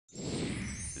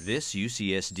This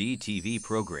UCSD TV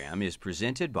program is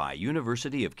presented by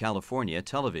University of California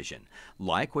Television.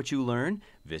 Like what you learn?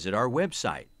 Visit our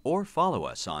website or follow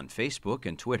us on Facebook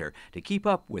and Twitter to keep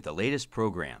up with the latest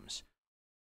programs.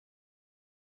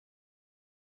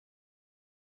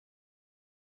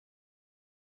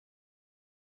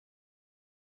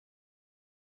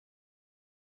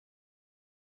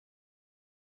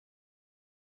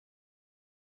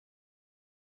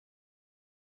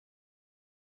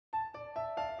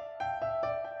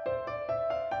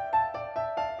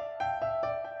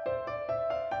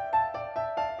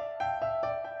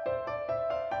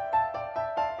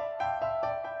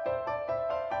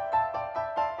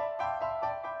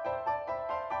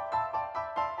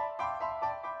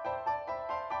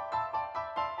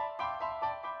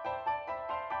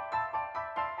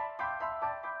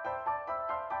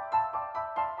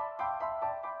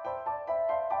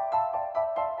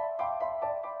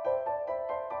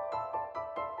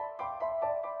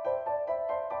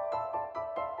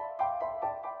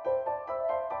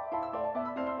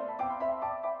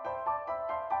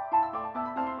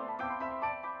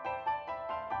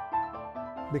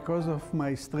 Because of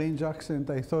my strange accent,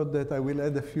 I thought that I will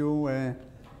add a few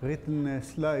written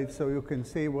slides so you can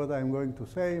see what I'm going to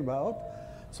say about.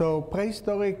 So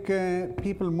prehistoric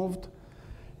people moved,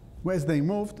 as they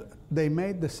moved, they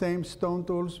made the same stone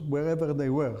tools wherever they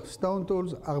were. Stone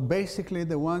tools are basically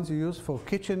the ones you use for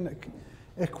kitchen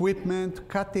equipment,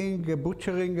 cutting,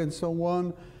 butchering, and so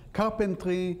on,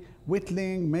 carpentry,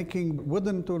 whittling, making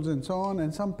wooden tools, and so on,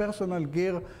 and some personal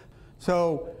gear.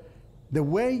 So the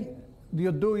way you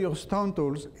do your stone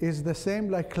tools is the same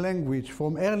like language.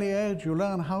 From early age, you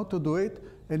learn how to do it,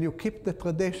 and you keep the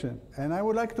tradition. And I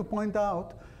would like to point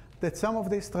out that some of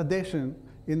this tradition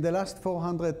in the last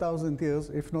 400,000 years,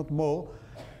 if not more,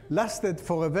 lasted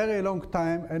for a very long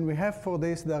time, and we have for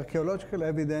this the archaeological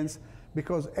evidence,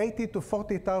 because 80 to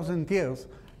 40,000 years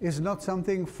is not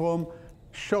something from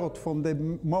short from the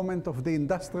moment of the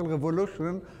Industrial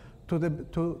Revolution to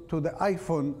the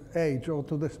iPhone age or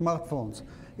to the smartphones.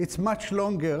 It's much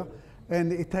longer,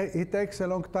 and it takes a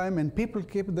long time, and people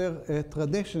keep their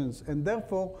traditions. And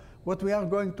therefore, what we are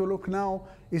going to look now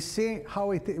is see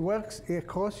how it works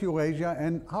across Eurasia,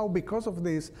 and how because of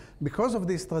these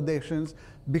traditions,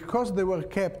 because they were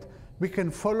kept, we can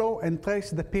follow and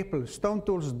trace the people. Stone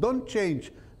tools don't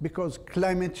change because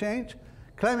climate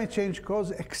change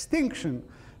causes extinction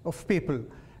of people.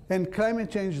 And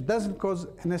climate change doesn't cause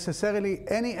necessarily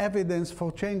any evidence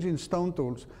for change in stone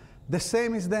tools. The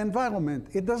same is the environment.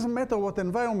 It doesn't matter what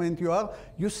environment you are,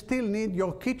 you still need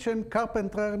your kitchen,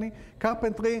 carpentry,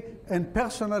 and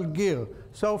personal gear.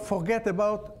 So forget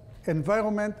about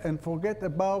environment and forget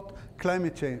about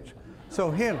climate change. So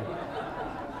here,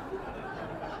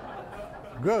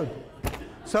 good.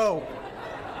 So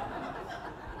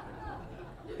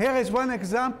here is one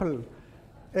example.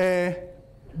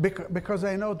 Because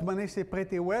I know Dmanisi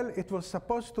pretty well, it was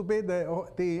supposed to be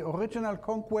the original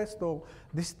conquest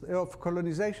of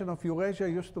colonization of Eurasia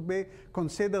used to be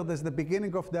considered as the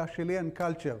beginning of the Achillean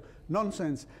culture.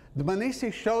 Nonsense.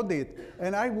 Dmanisi showed it,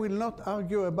 and I will not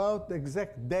argue about the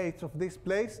exact dates of this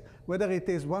place, whether it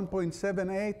is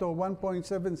 1.78 or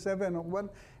 1.77 or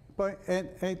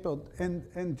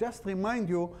 1.8. And just remind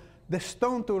you, the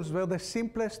stone tools were the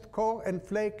simplest core and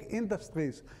flake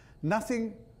industries.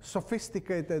 Nothing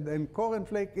sophisticated, and core and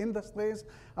flake industries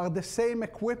are the same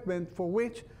equipment for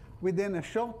which within a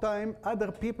short time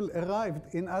other people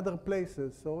arrived in other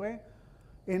places. So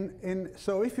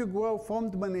if you go from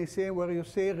Dmanisi, where you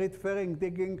see reed fairing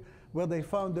digging, where they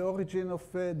found the origin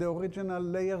of the original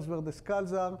layers where the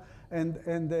skulls are, and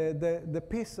the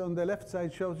piece on the left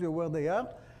side shows you where they are.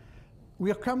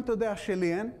 We come to the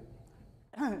Achillean.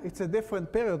 It's a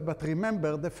different period, but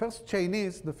remember, the first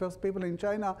Chinese, the first people in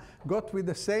China, got with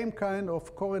the same kind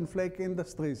of core and flake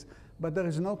industries, but there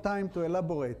is no time to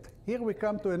elaborate. Here we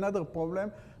come to another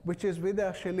problem, which is with the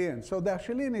Achillean. So the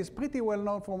Achillean is pretty well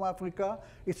known from Africa.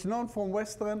 It's known from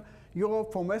Western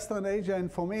Europe, from Western Asia,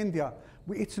 and from India.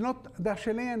 It's not the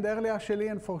Achillean, the early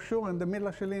Achillean for sure, and the middle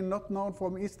Achillean not known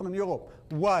from Eastern Europe.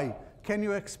 Why? Can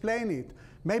you explain it?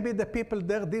 Maybe the people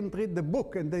there didn't read the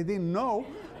book, and they didn't know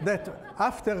that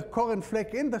after core and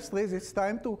flake industries, it's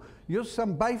time to use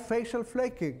some bifacial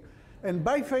flaking. And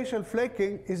bifacial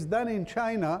flaking is done in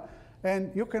China,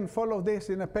 and you can follow this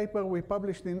in a paper we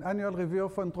published in Annual Review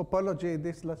of Anthropology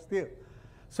this last year.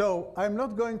 So I'm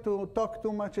not going to talk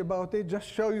too much about it, just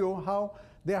show you how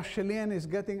the Achillean is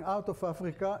getting out of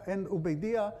Africa, and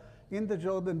Ubeidiya in the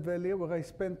Jordan Valley, where I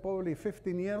spent probably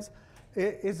 15 years,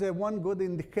 is a one good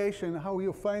indication how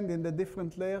you find in the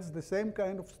different layers the same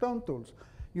kind of stone tools.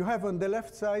 You have on the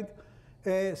left side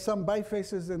some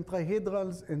bifaces and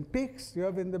trihedrals and peaks. You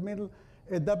have in the middle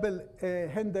a double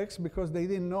index, because they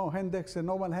didn't know index, a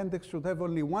normal index should have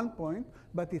only one point,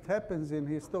 but it happens in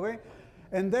history.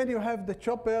 And then you have the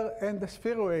chopper and the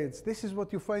spheroids. This is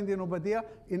what you find in Obadiah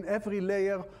in every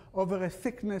layer over a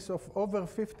thickness of over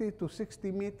 50 to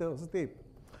 60 meters deep.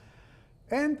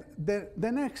 And the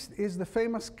next is the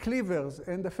famous cleavers.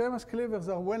 And the famous cleavers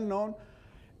are well known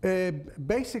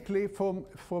basically from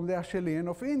the Acheulean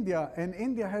of India. And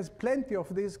India has plenty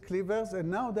of these cleavers, and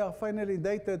now they are finally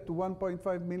dated to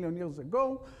 1.5 million years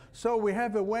ago. So we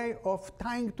have a way of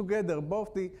tying together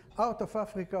both the out of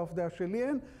Africa of the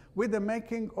Acheulean with the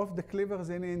making of the cleavers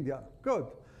in India. Good.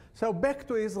 So back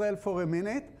to Israel for a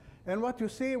minute. And what you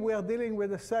see, we are dealing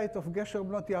with a site of Gesher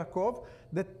Bnot Yaakov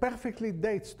that perfectly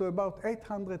dates to about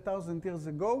 800,000 years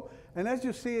ago. And as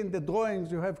you see in the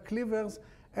drawings, you have cleavers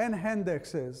and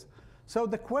indexes. So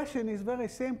the question is very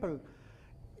simple.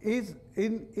 Is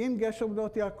in Gesher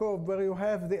Bnot Yaakov, where you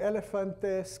have the elephant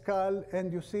skull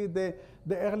and you see the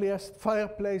earliest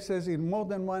fireplaces in more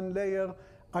than one layer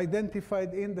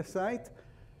identified in the site,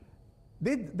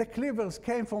 did the cleavers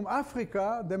came from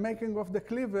Africa, the making of the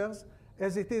cleavers,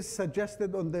 as it is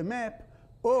suggested on the map,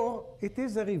 or it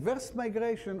is a reverse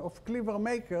migration of cleaver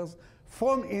makers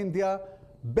from India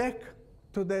back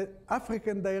to the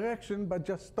African direction, but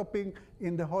just stopping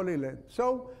in the Holy Land?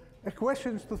 So,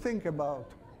 questions to think about.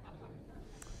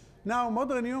 Now,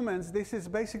 modern humans, this is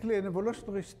basically an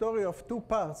evolutionary story of two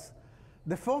parts.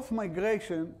 The fourth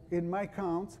migration, in my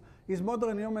counts, is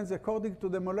modern humans according to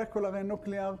the molecular and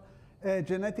nuclear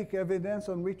genetic evidence,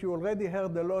 on which you already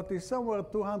heard a lot, is somewhere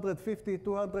 250,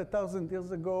 200,000 years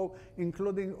ago,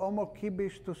 including Homo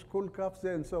kibish to Skullkapse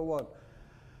and so on.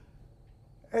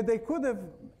 And they could have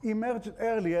emerged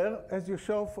earlier, as you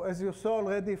saw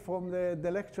already from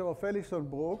the lecture of Ellison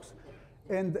Brooks.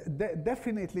 And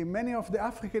definitely many of the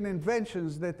African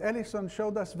inventions that Ellison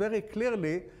showed us very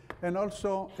clearly, and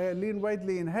also Lynn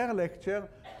Wadley in her lecture,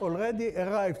 already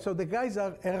arrived. So the guys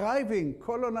are arriving,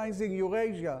 colonizing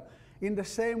Eurasia in the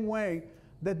same way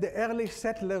that the early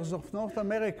settlers of North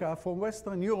America from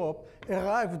Western Europe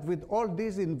arrived with all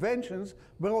these inventions,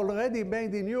 were already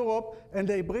made in Europe, and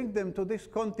they bring them to this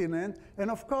continent. And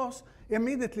of course,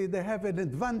 immediately they have an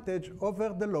advantage over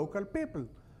the local people.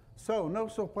 So, no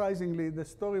surprisingly, the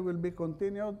story will be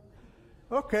continued.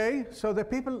 Okay, so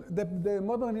the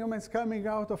modern humans coming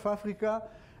out of Africa,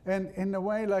 and in a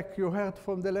way, like you heard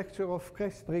from the lecture of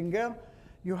Chris Stringer,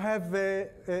 you have,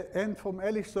 and from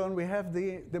Ellison, we have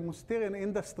the Mousterian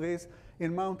industries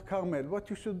in Mount Carmel.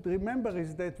 What you should remember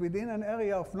is that within an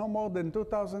area of no more than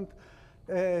 2,000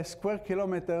 square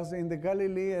kilometers in the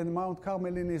Galilee and Mount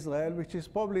Carmel in Israel, which is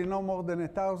probably no more than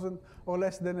 1,000 or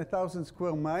less than 1,000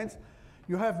 square miles,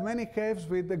 you have many caves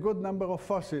with a good number of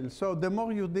fossils. So the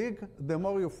more you dig, the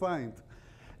more you find.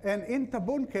 And in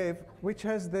Tabun Cave, which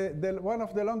has one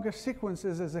of the longest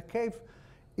sequences as a cave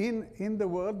in the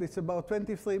world, it's about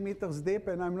 23 meters deep,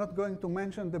 and I'm not going to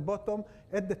mention the bottom.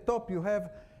 At the top, you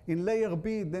have in layer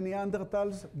B the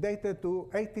Neanderthals dated to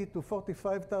 80 to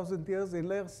 45,000 years. In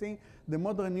layer C, the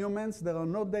modern humans. There are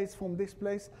no dates from this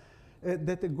place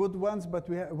that are good ones, but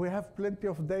we have plenty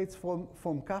of dates from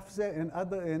Kafze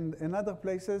and other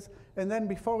places. And then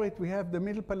before it, we have the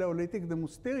Middle Paleolithic, the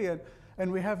Mousterian,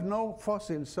 and we have no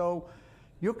fossils. So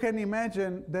you can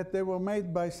imagine that they were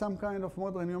made by some kind of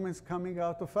modern humans coming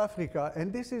out of Africa.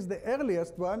 And this is the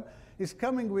earliest one, is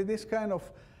coming with this kind of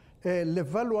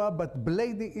Levallois but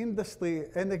blady industry.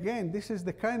 And again, this is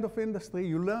the kind of industry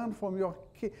you learn from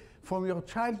your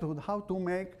childhood how to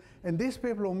make. And these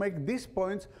people who make these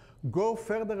points go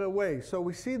further away. So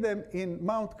we see them in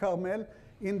Mount Carmel.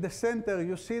 In the center,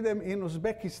 you see them in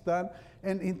Uzbekistan.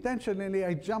 And intentionally,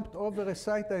 I jumped over a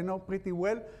site I know pretty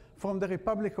well from the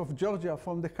Republic of Georgia,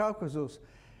 from the Caucasus.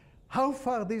 How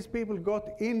far these people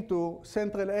got into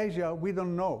Central Asia, we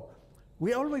don't know.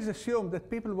 We always assume that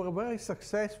people were very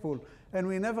successful, and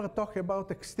we never talk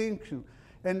about extinction.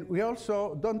 And we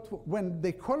also don't, when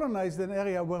they colonized an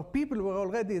area where people were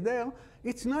already there,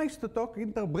 it's nice to talk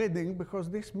interbreeding,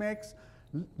 because this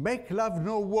make love,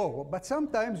 no war. But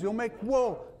sometimes you make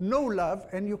war, no love,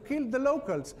 and you kill the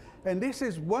locals. And this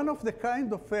is one of the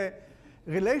kind of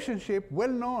relationship well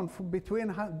known between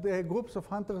the groups of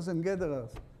hunters and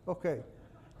gatherers. Okay,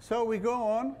 so we go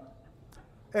on.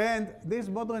 And these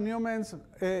modern humans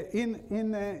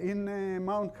in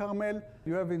Mount Carmel,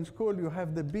 you have in school, you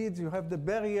have the beads, you have the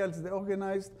burials, the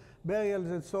organized burials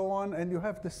and so on, and you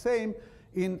have the same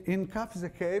in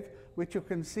Kafze Cave, which you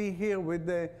can see here with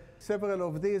several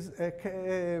of these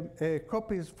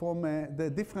copies from the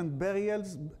different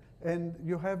burials, and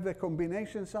you have a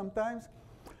combination sometimes.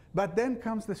 But then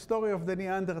comes the story of the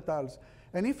Neanderthals.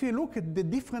 And if you look at the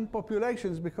different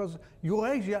populations, because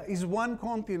Eurasia is one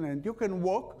continent, you can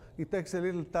walk, it takes a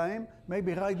little time,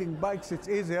 maybe riding bikes it's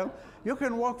easier. You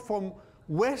can walk from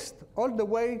west all the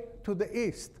way to the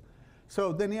east.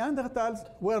 So the Neanderthals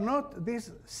were not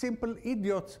these simple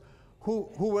idiots who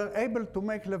were able to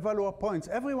make Levallois points.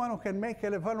 Everyone who can make a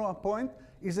Levallois point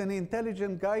is an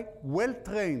intelligent guy,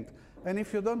 well-trained. And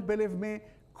if you don't believe me,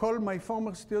 call my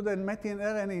former student, Metin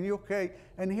Eren in UK,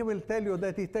 and he will tell you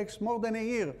that it takes more than a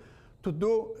year to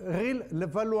do real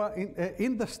Levallois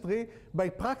industry by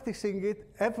practicing it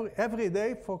every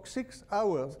day for 6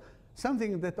 hours,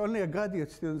 something that only a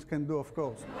graduate students can do, of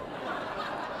course.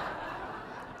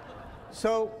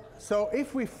 So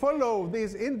if we follow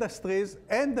these industries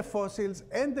and the fossils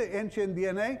and the ancient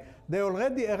DNA, they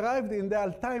already arrived in the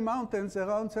Altai Mountains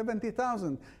around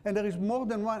 70,000. And there is more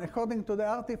than one, according to the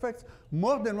artifacts,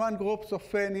 more than one group of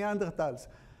Neanderthals.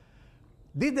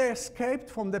 Did they escape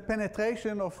from the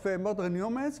penetration of modern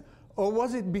humans? Or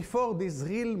was it before these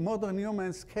real modern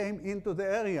humans came into the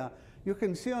area? You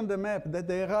can see on the map that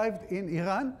they arrived in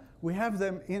Iran. We have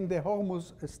them in the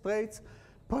Hormuz Straits,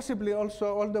 possibly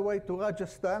also all the way to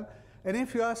Rajasthan. And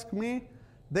if you ask me,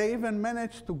 they even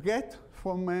managed to get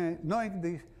from knowing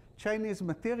the Chinese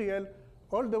material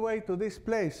all the way to this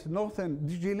place, northern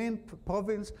Jilin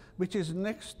province, which is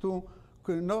next to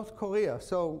North Korea.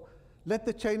 So let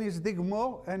the Chinese dig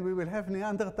more, and we will have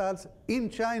Neanderthals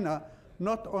in China,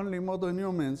 not only modern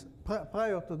humans,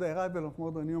 prior to the arrival of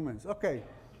modern humans. Okay.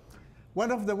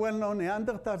 One of the well-known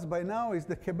Neanderthals by now is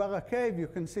the Kebara cave. You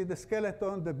can see the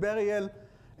skeleton, the burial,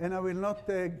 and I will not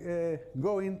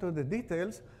go into the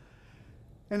details.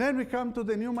 And then we come to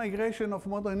the new migration of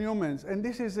modern humans. And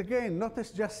this is, again, not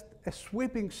as just a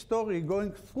sweeping story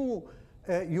going through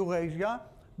Eurasia,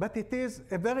 but it is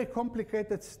a very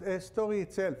complicated story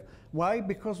itself. Why?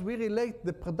 Because we relate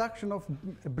the production of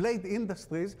blade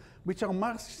industries, which are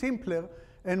much simpler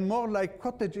and more like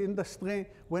cottage industry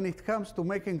when it comes to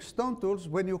making stone tools,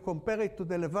 when you compare it to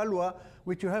the Levallois,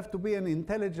 which you have to be an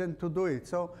intelligent to do it.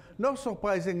 So, not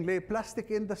surprisingly,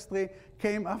 plastic industry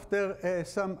came after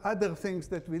some other things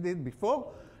that we did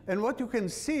before. And what you can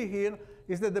see here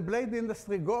is that the blade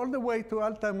industry go all the way to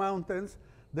Altai Mountains.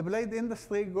 The blade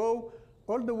industry go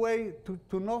all the way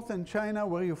to northern China,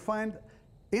 where you find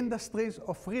industries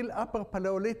of real upper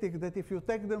Paleolithic that if you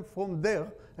take them from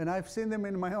there, and I've seen them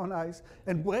in my own eyes,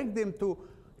 and break them to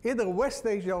either West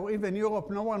Asia or even Europe,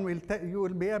 no one will you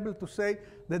will be able to say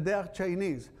that they are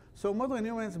Chinese. So modern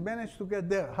humans managed to get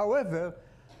there. However,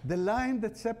 the line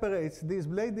that separates these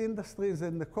blade industries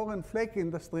and the core and flake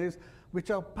industries,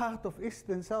 which are part of East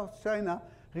and South China,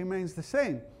 remains the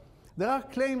same. There are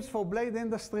claims for blade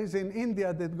industries in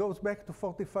India that goes back to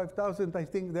 45,000. I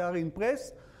think they are in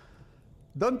press.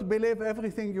 Don't believe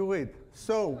everything you read.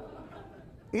 So,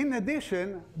 in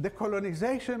addition, the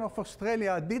colonization of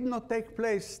Australia did not take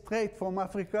place straight from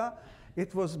Africa.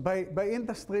 It was by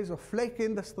industries of flake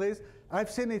industries.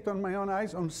 I've seen it on my own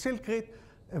eyes on silkrit,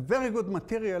 a very good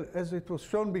material, as it was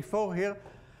shown before here,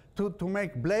 to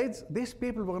make blades. These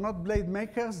people were not blade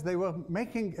makers. They were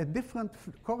making a different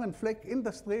core and flake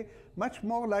industry, much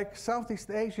more like Southeast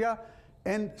Asia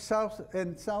and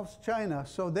South China.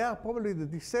 So they are probably the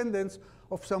descendants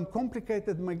of some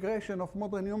complicated migration of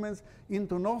modern humans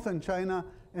into northern China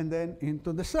and then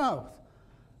into the south.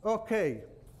 Okay.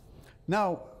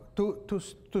 Now,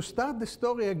 to start the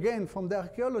story again from the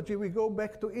archaeology, we go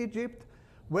back to Egypt,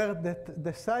 where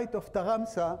the site of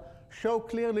Taramsa show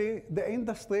clearly the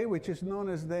industry, which is known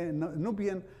as the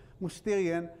Nubian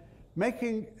Mousterian,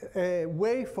 making a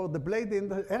way for the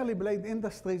early blade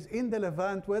industries in the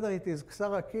Levant, whether it is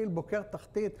Ksara-Kil, Boker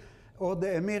Tahtit, or the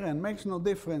Emiran, makes no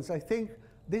difference. I think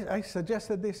I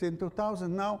suggested this in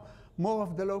 2000. Now, more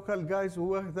of the local guys who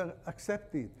work there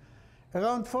accept it.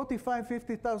 Around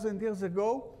 50,000 years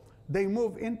ago, they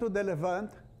moved into the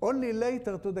Levant, only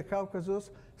later to the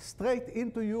Caucasus, straight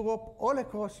into Europe, all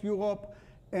across Europe,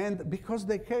 and because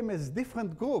they came as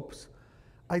different groups,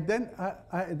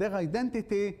 their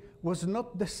identity was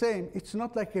not the same. It's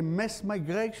not like a mass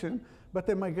migration, but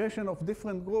a migration of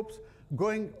different groups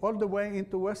going all the way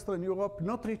into Western Europe,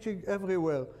 not reaching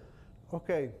everywhere.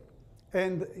 Okay,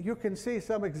 and you can see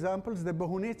some examples. The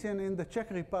Bohunicean in the Czech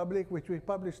Republic, which we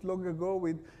published long ago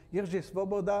with Jiří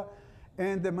Svoboda,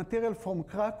 and the material from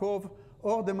Krakow,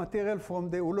 or the material from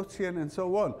the Ulutian, and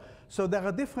so on. So there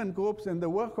are different groups, and the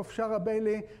work of Shara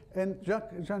Bailey and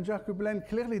Jean-Jacques Hublin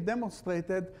clearly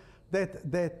demonstrated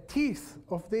that the teeth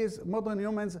of these modern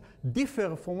humans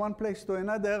differ from one place to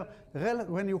another,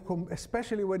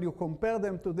 especially when you compare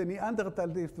them to the Neanderthal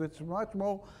teeth, which are much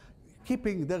more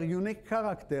keeping their unique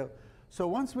character. So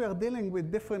once we are dealing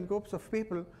with different groups of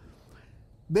people,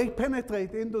 they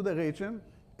penetrate into the region,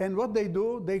 and what they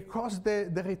do, they cause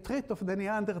the retreat of the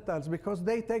Neanderthals, because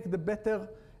they take the better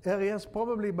areas,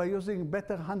 probably by using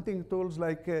better hunting tools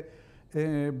like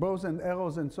bows and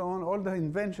arrows and so on, all the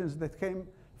inventions that came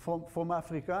from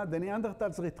Africa. The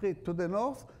Neanderthals retreat to the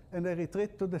north, and they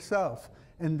retreat to the south.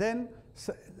 And then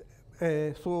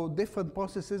through different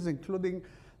processes, including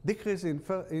decrease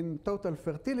in total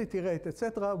fertility rate,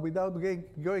 etc., without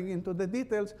going into the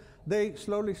details, they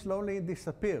slowly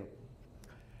disappear.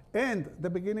 And the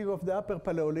beginning of the Upper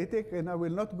Paleolithic, and I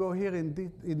will not go here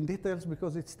in details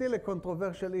because it's still a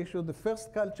controversial issue. The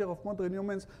first culture of modern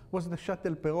humans was the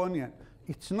Châtelperronian.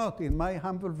 It's not, in my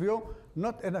humble view,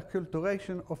 not an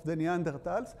acculturation of the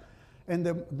Neanderthals. And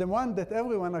the one that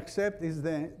everyone accepts is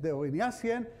the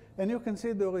Aurignacian, and you can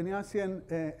see the Aurignacian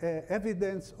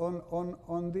evidence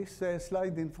on this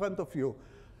slide in front of you.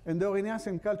 And the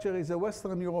Aurignacian culture is a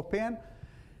Western European,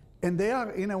 and they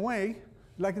are, in a way,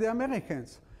 like the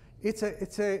Americans. It's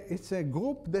a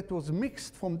group that was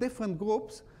mixed from different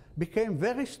groups, became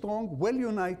very strong, well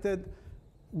united,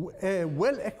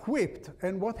 well equipped.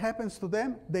 And what happens to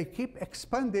them? They keep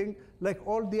expanding like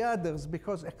all the others,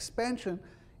 because expansion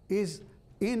is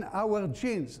in our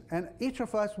genes. And each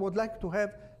of us would like to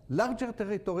have larger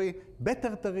territory,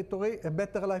 and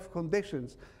better life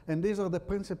conditions. And these are the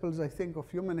principles, I think,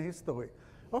 of human history.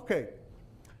 Okay.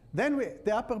 Then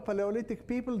the Upper Paleolithic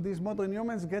people, these modern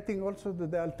humans, getting also to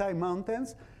the Altai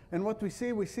Mountains. And what we see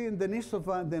in the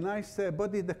Nisova, the nice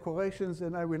body decorations,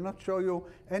 and I will not show you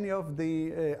any of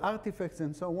the artifacts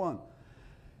and so on.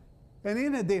 And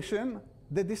in addition,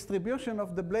 the distribution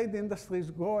of the blade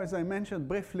industries go, as I mentioned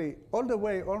briefly, all the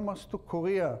way almost to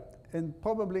Korea, and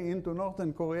probably into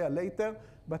Northern Korea later,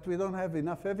 but we don't have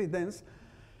enough evidence.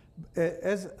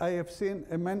 As I have seen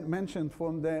mentioned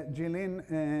from the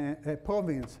Jilin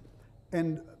province.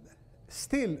 And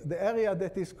still, the area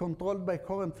that is controlled by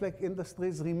cornflake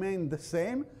industries remain the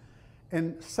same.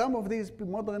 And some of these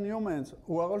modern humans,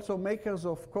 who are also makers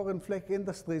of cornflake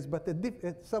industries, but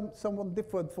somewhat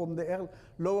different from the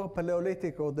lower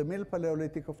Paleolithic or the Middle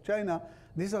Paleolithic of China,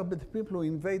 these are the people who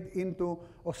invade into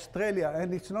Australia.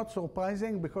 And it's not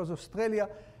surprising, because Australia,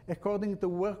 according to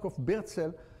work of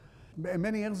Birdsell,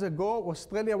 many years ago,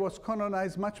 Australia was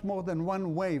colonized much more than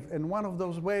one wave. And one of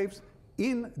those waves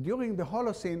during the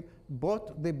Holocene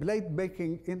brought the blade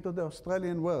making into the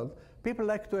Australian world. People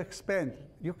like to expand.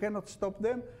 You cannot stop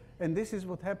them. And this is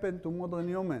what happened to modern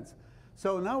humans.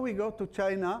 So now we go to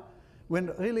China, when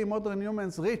really modern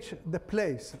humans reach the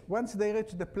place. Once they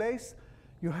reach the place,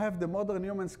 you have the modern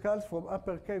human skulls from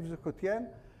Upper Cave Zucotian.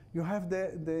 You have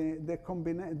the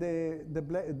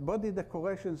body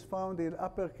decorations found in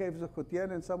Upper Cave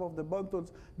Zucotian, and some of the bone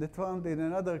tools that found in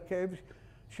another cave,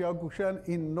 Xiaogushan,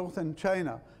 in northern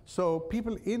China. So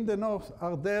people in the north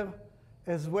are there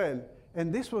as well.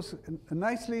 And this was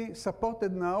nicely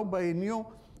supported now by new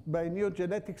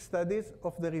genetic studies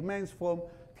of the remains from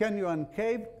Tianyuan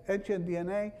Cave, ancient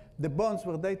DNA. The bones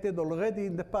were dated already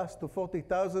in the past to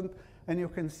 40,000, and you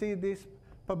can see this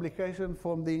publication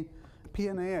from the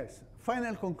PNAS.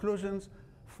 Final conclusions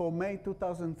for May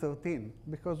 2013,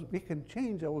 because we can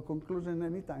change our conclusion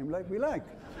anytime like we like.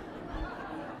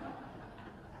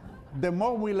 The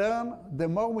more we learn, the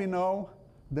more we know,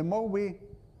 the more we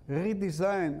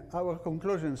redesign our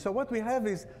conclusions. So what we have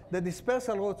is the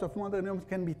dispersal routes of modern humans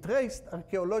can be traced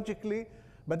archaeologically,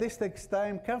 but this takes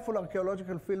time, careful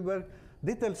archaeological fieldwork,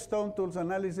 detailed stone tools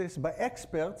analysis by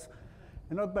experts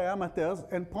and not by amateurs,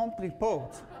 and prompt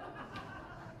reports.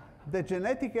 The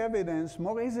genetic evidence,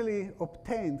 more easily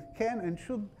obtained, can and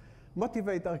should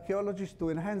motivate archaeologists to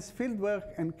enhance fieldwork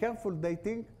and careful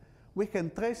dating. We can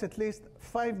trace at least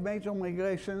 5 major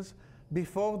migrations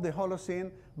before the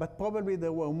Holocene, but probably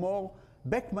there were more.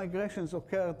 Back migrations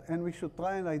occurred, and we should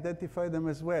try and identify them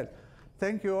as well.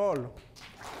 Thank you all.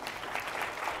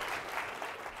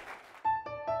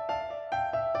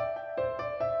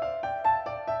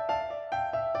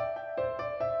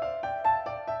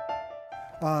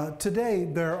 Today,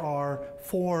 there are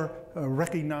 4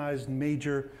 recognized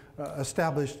major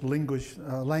established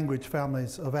language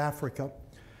families of Africa.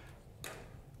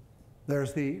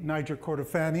 There's the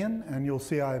Niger-Kordofanian, and you'll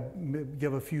see I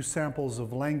give a few samples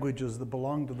of languages that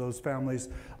belong to those families,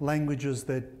 languages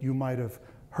that you might have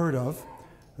heard of.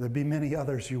 There'd be many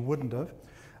others you wouldn't have.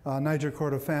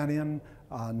 Niger-Kordofanian,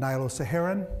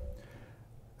 Nilo-Saharan,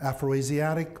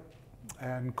 Afroasiatic,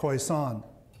 and Khoisan.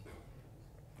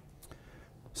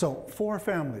 So 4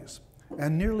 families,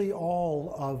 and nearly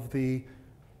all of the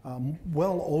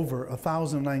well over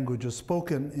 1,000 languages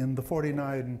spoken in the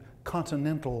 49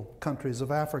 continental countries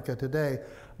of Africa today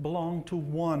belong to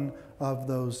one of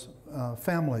those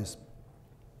families.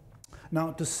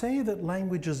 Now, to say that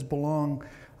languages belong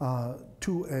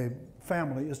to a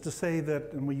family is to say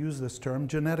that, and we use this term,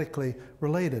 genetically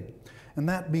related. And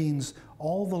that means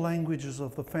all the languages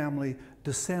of the family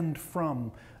descend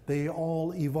from, they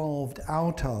all evolved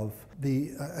out of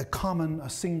a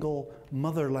single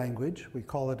mother language. We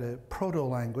call it a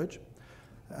proto-language.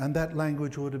 And that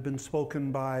language would have been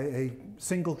spoken by a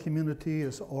single community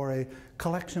or a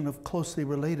collection of closely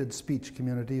related speech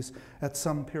communities at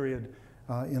some period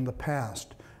in the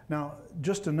past. Now,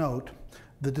 just a note,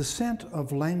 the descent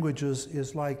of languages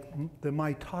is like the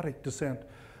mitotic descent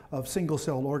of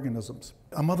single-celled organisms.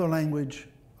 A mother language,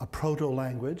 a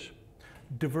proto-language,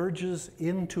 diverges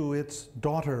into its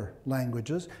daughter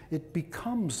languages. It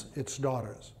becomes its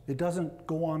daughters. It doesn't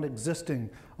go on existing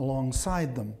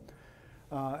alongside them.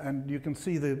 And you can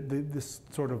see this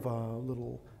sort of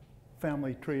little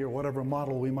family tree or whatever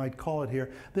model we might call it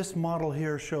here. This model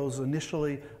here shows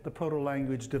initially the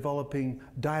proto-language developing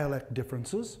dialect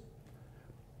differences.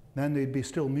 Then they'd be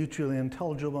still mutually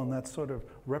intelligible, and that's sort of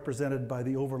represented by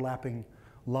the overlapping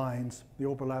lines, the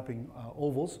overlapping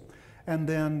ovals. And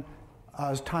then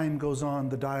as time goes on,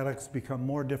 the dialects become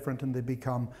more different and they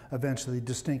become eventually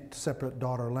distinct, separate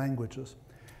daughter languages.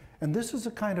 And this is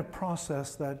a kind of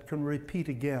process that can repeat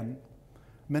again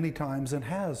many times and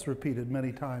has repeated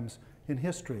many times in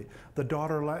history. A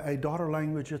daughter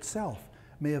language itself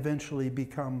may eventually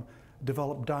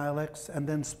develop dialects and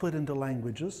then split into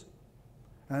languages.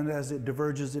 And as it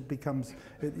diverges, it becomes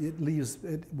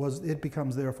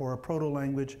therefore a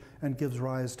proto-language and gives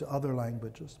rise to other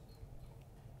languages.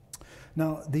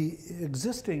 Now, the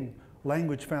existing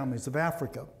language families of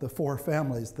Africa, the 4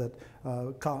 families that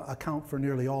account for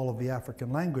nearly all of the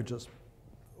African languages,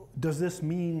 does this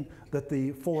mean that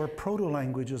the 4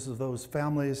 proto-languages of those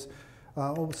families,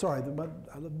 another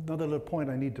little point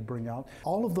I need to bring out,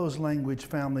 all of those language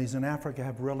families in Africa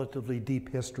have relatively deep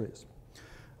histories.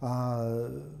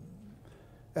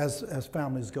 As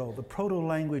families go. The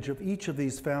proto-language of each of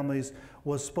these families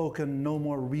was spoken no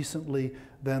more recently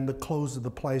than the close of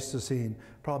the Pleistocene,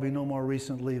 probably no more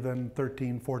recently than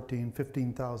 13, 14,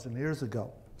 15,000 years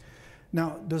ago.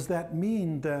 Now, does that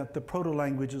mean that the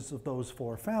proto-languages of those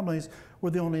 4 families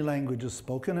were the only languages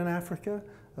spoken in Africa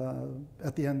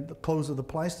at the close of the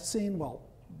Pleistocene? Well,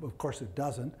 of course it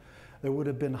doesn't. There would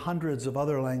have been hundreds of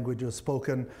other languages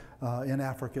spoken in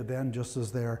Africa then, just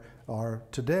as there are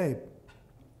today.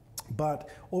 But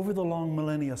over the long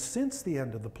millennia since the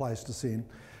end of the Pleistocene,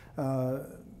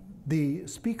 the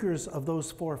speakers of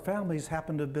those 4 families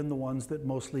happen to have been the ones that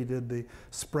mostly did the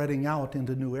spreading out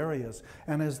into new areas.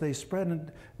 And as they spread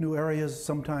in new areas,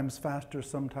 sometimes faster,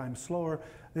 sometimes slower,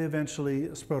 they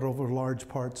eventually spread over large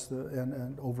parts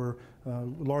and over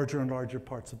larger and larger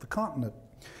parts of the continent.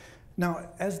 Now,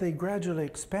 as they gradually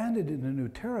expanded into new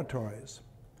territories,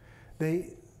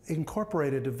 they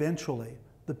incorporated eventually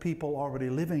the people already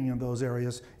living in those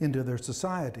areas into their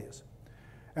societies.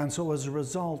 And so as a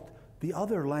result, the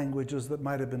other languages that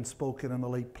might have been spoken in the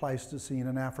late Pleistocene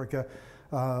in Africa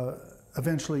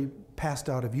eventually passed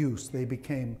out of use. They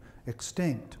became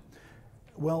extinct.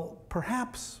 Well,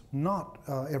 perhaps not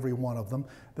every one of them.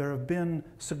 There have been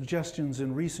suggestions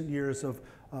in recent years of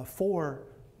 4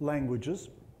 languages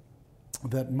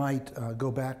that might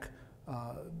go back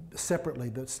separately,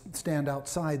 that stand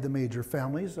outside the major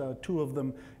families, 2 of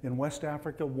them in West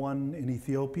Africa, 1 in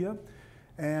Ethiopia,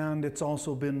 and it's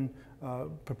also been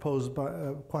proposed by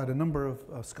quite a number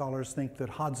of scholars think that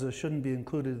Hadza shouldn't be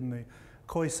included in the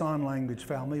Khoisan language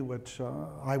family, which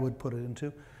I would put it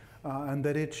into, and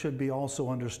that it should be also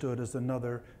understood as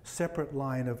another separate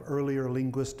line of earlier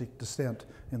linguistic descent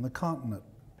in the continent.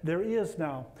 There is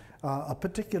now a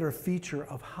particular feature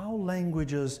of how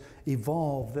languages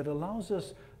evolve that allows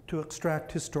us to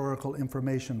extract historical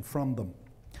information from them.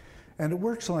 And it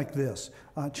works like this.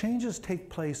 Changes take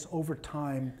place over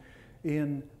time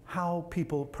in how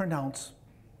people pronounce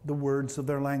the words of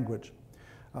their language.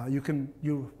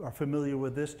 You are familiar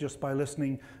with this just by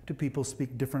listening to people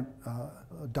speak different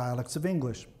dialects of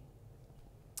English.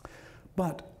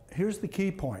 But here's the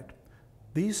key point.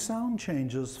 These sound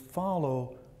changes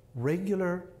follow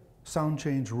regular sound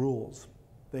change rules.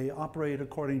 They operate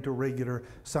according to regular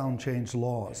sound change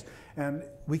laws. And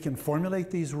we can formulate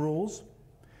these rules,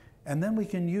 and then we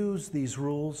can use these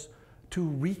rules to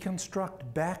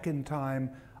reconstruct back in time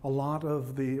a lot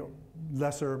of the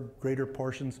greater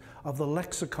portions of the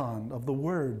lexicon of the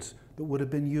words that would have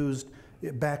been used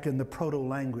back in the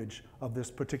proto-language of this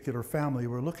particular family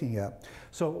we're looking at.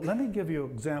 So let me give you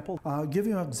an example. I'll give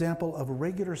you an example of a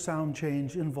regular sound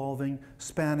change involving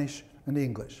Spanish and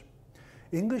English.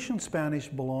 English and Spanish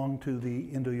belong to the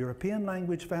Indo-European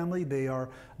language family. They are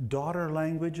daughter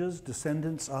languages,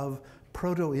 descendants of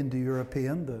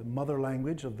Proto-Indo-European, the mother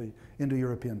language of the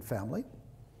Indo-European family.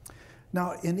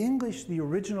 Now, in English, the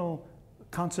original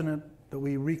consonant that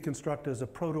we reconstruct as a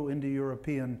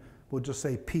Proto-Indo-European, we'll just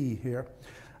say P here,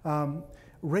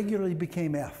 regularly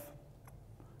became F.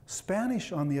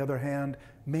 Spanish, on the other hand,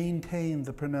 maintained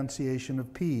the pronunciation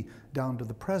of P down to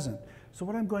the present. So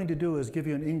what I'm going to do is give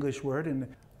you an English word,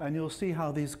 and you'll see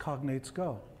how these cognates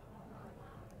go.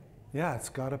 Yeah, it's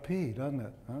got a P, doesn't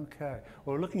it? Okay.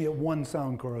 Well, we're looking at one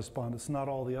sound correspondence, not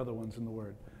all the other ones in the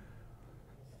word.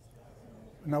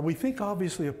 Now, we think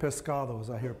obviously of pescado, as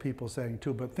I hear people saying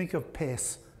too, but think of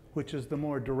pez, which is the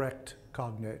more direct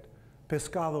cognate.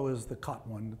 Pescado is the caught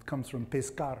one. It comes from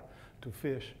pescar, to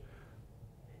fish.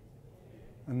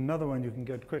 Another one you can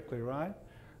get quickly, right?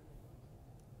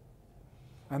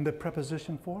 And the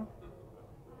preposition for?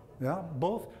 Yeah,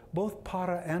 both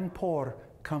para and por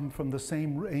come from the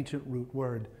same ancient root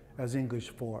word as English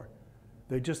for.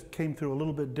 They just came through a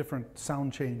little bit different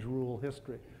sound change rule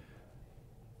history.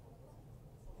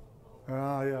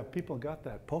 Yeah, people got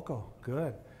that. Poco,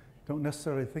 good. Don't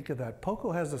necessarily think of that.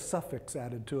 Poco has a suffix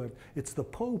added to it. It's the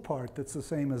po part that's the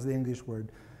same as the English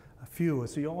word few.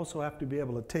 So you also have to be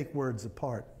able to take words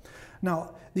apart.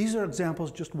 Now, these are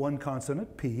examples, just one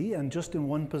consonant, P, and just in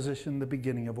one position, the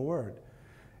beginning of a word.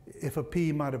 If a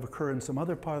P might have occurred in some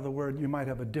other part of the word, you might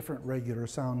have a different regular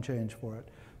sound change for it.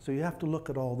 So you have to look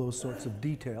at all those sorts of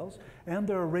details. And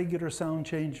there are regular sound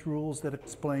change rules that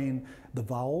explain the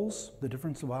vowels, the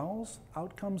difference of vowels,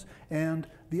 outcomes, and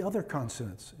the other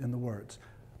consonants in the words.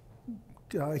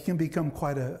 It can become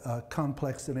quite a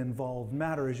complex and involved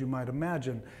matter, as you might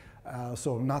imagine.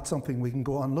 So not something we can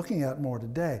go on looking at more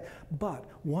today. But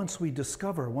once we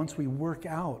discover, once we work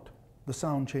out the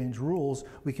sound change rules,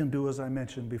 we can do, as I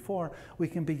mentioned before, we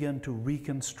can begin to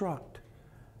reconstruct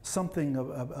something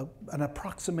of an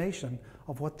approximation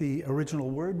of what the original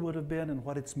word would have been and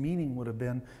what its meaning would have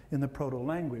been in the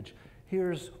proto-language.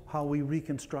 Here's how we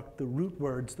reconstruct the root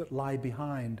words that lie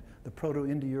behind the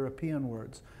Proto-Indo-European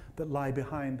words, that lie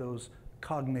behind those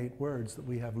cognate words that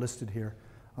we have listed here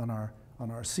on our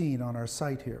scene, on our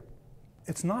site here.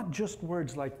 It's not just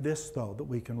words like this, though, that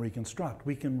we can reconstruct.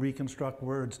 We can reconstruct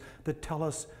words that tell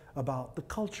us about the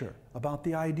culture, about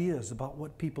the ideas, about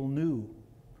what people knew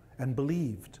and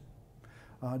believed.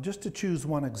 Just to choose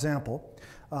one example,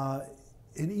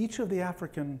 in each of the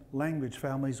African language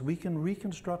families, we can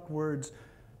reconstruct words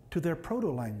to their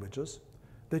proto-languages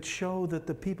that show that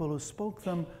the people who spoke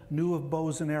them knew of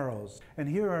bows and arrows. And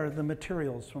here are the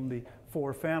materials from the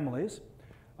 4 families.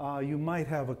 You might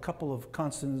have a couple of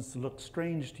consonants that look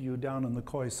strange to you down in the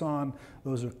Khoisan.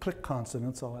 Those are click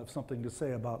consonants I'll have something to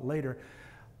say about later.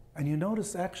 And you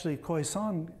notice actually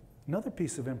Khoisan, another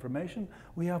piece of information,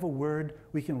 we have a word,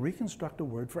 we can reconstruct a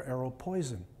word for arrow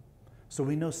poison. So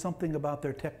we know something about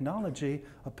their technology,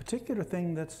 a particular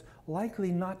thing that's likely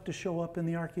not to show up in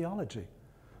the archaeology.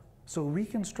 So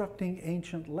reconstructing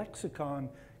ancient lexicon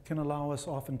can allow us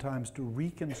oftentimes to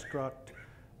reconstruct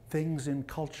things in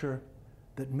culture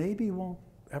that maybe won't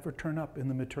ever turn up in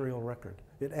the material record.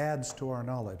 It adds to our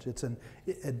knowledge. It's an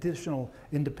additional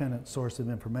independent source of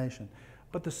information.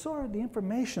 But the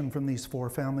information from these 4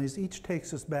 families each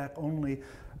takes us back only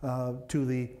to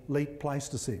the late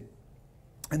Pleistocene.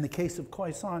 In the case of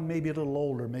Khoisan, maybe a little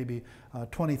older, maybe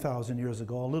 20,000 years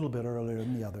ago, a little bit earlier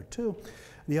than the other 2,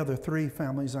 the other 3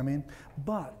 families, I mean.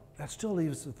 But that still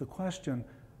leaves the question,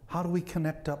 how do we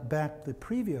connect up back the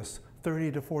previous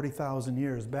 30 to 40,000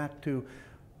 years, back to,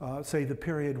 say, the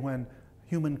period when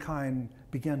humankind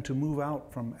began to move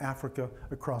out from Africa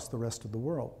across the rest of the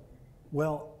world?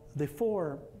 Well, the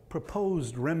 4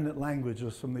 proposed remnant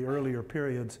languages from the earlier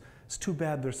periods, it's too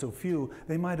bad they're so few.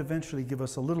 They might eventually give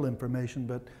us a little information,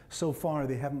 but so far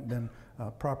they haven't been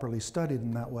properly studied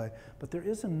in that way. But there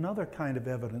is another kind of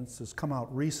evidence that's come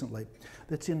out recently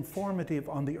that's informative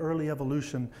on the early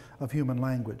evolution of human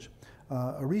language.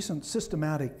 A recent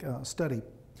systematic study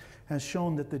has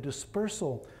shown that the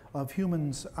dispersal of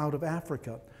humans out of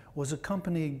Africa was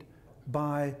accompanied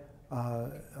by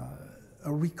a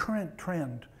recurrent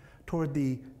trend toward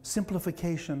the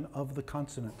simplification of the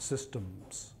consonant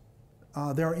systems.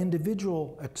 There are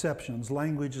individual exceptions,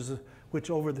 languages which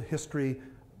over the history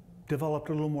developed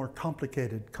a little more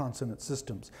complicated consonant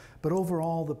systems. But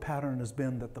overall, the pattern has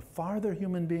been that the farther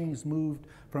human beings moved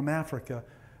from Africa,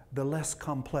 the less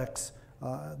complex,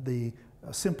 the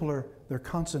simpler their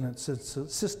consonant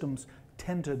systems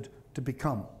tended to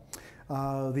become.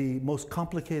 The most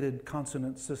complicated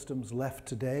consonant systems left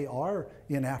today are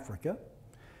in Africa.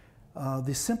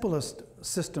 The simplest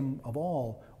system of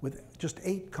all, with just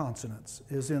 8 consonants,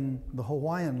 is in the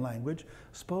Hawaiian language,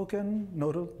 spoken,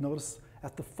 notice,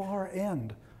 at the far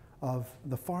end of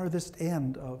the farthest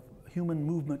end of human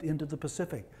movement into the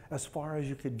Pacific, as far as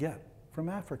you could get from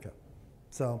Africa.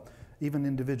 So even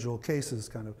individual cases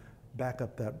kind of back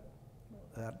up that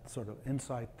sort of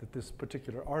insight that this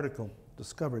particular article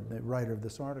discovered, the writer of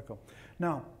this article.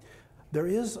 Now, there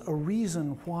is a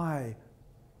reason why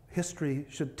history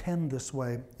should tend this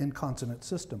way in consonant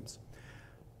systems.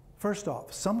 First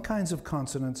off, some kinds of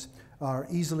consonants are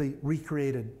easily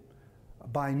recreated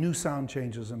by new sound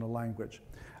changes in a language.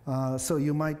 So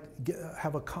you might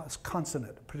have a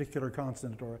consonant, a particular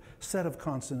consonant, or a set of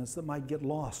consonants that might get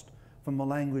lost from a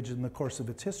language in the course of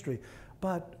its history.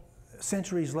 But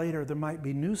centuries later, there might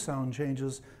be new sound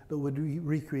changes that would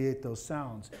recreate those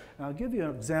sounds. And I'll give you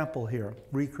an example here,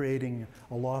 recreating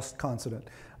a lost consonant,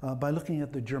 by looking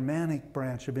at the Germanic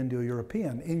branch of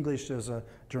Indo-European. English is a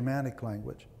Germanic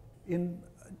language. In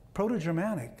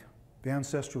Proto-Germanic, the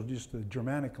ancestral, just the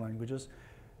Germanic languages,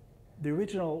 the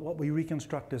original, what we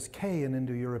reconstruct as K in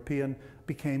Indo-European,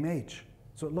 became H.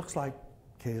 So it looks like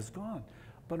K is gone.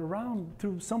 But around,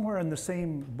 through somewhere in the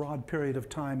same broad period of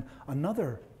time,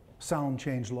 another sound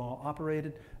change law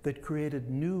operated that created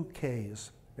new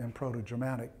Ks in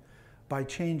Proto-Germanic by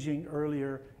changing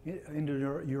earlier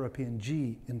Indo-European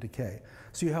G into K.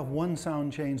 So you have one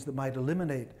sound change that might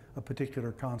eliminate a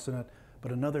particular consonant,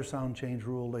 but another sound change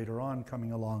rule later on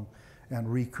coming along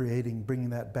and recreating,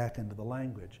 bringing that back into the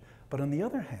language. But on the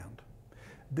other hand,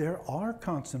 there are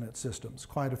consonant systems,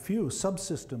 quite a few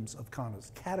subsystems of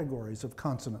consonants, categories of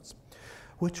consonants,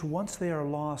 which once they are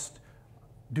lost,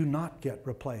 do not get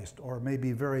replaced or may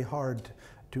be very hard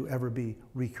to ever be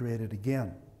recreated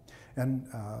again. And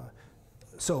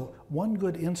so one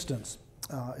good instance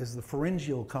is the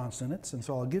pharyngeal consonants, and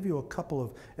so I'll give you a couple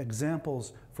of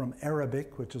examples from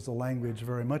Arabic, which is a language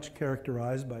very much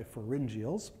characterized by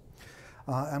pharyngeals.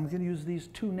 I'm going to use these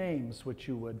 2 names which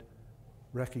you would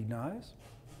recognize,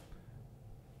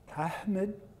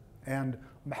 Ahmed and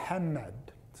Muhammad.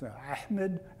 So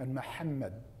Ahmed and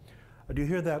Muhammad. Do you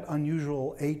hear that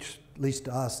unusual H, at least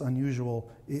to us, unusual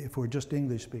if we're just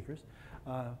English speakers,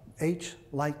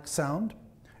 H-like sound?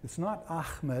 It's not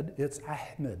Ahmed, it's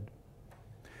Ahmed.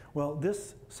 Well,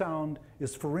 this sound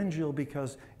is pharyngeal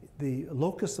because the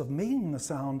locus of making the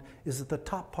sound is at the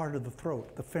top part of the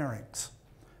throat, the pharynx.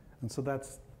 And so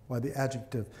that's why the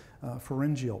adjective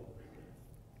pharyngeal.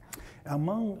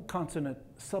 Among consonant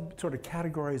sort of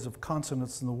categories of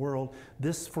consonants in the world,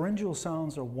 this pharyngeal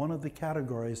sounds are one of the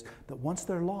categories that once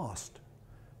they're lost,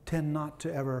 tend not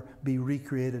to ever be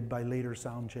recreated by later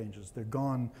sound changes. They're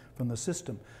gone from the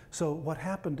system. So what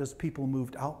happened as people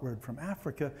moved outward from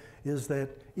Africa is that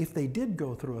if they did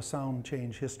go through a sound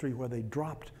change history where they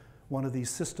dropped one of these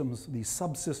systems, these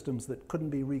subsystems that couldn't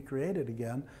be recreated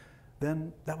again,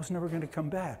 then that was never going to come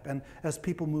back. And as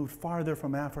people moved farther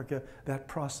from Africa, that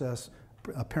process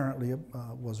apparently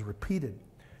was repeated.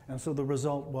 And so the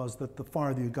result was that the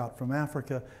farther you got from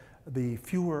Africa, the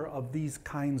fewer of these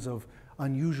kinds of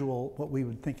unusual, what we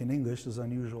would think in English as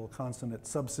unusual consonant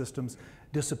subsystems,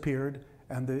 disappeared,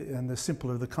 and the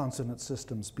simpler the consonant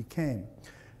systems became.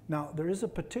 Now, there is a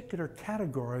particular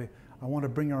category I want to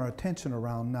bring our attention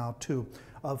around now too,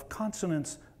 of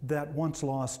consonants that once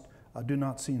lost do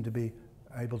not seem to be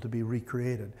able to be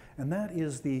recreated. And that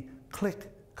is the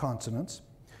click consonants.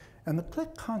 And the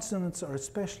click consonants are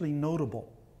especially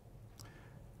notable.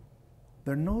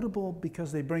 They're notable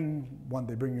because they bring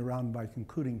you around my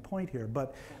concluding point here,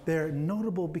 but they're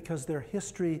notable because their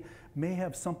history may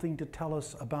have something to tell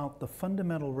us about the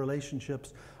fundamental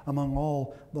relationships among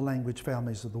all the language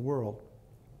families of the world.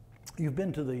 You've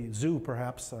been to the zoo,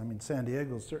 perhaps. I mean, San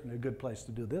Diego is certainly a good place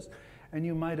to do this. And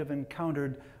you might have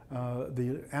encountered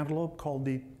the antelope called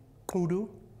the kudu.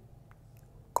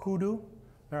 Kudu.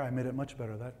 There, I made it much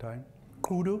better that time.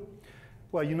 Kudu.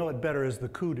 Well, you know it better as the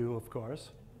kudu, of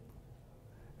course.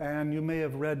 And you may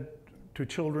have read to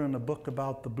children a book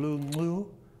about the blue nglu,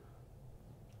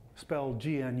 spelled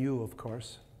G-N-U, of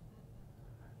course.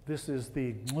 This is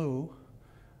the nglu.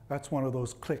 That's one of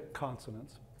those click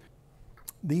consonants.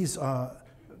 These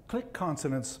click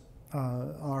consonants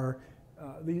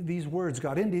these words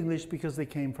got into English because they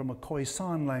came from a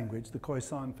Khoisan language. The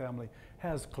Khoisan family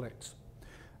has clicks.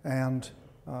 And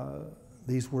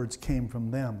these words came from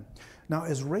them. Now,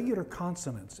 as regular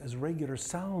consonants, as regular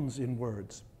sounds in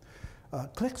words,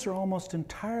 clicks are almost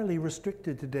entirely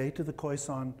restricted today to the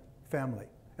Khoisan family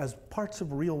as parts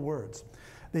of real words.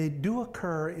 They do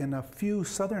occur in a few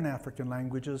Southern African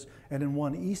languages and in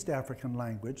one East African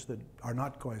language that are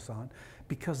not Khoisan,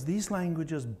 because these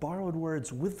languages borrowed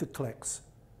words with the clicks,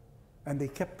 and they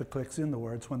kept the clicks in the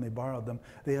words when they borrowed them.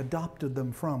 They adopted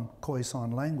them from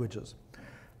Khoisan languages.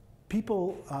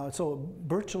 People, so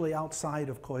virtually outside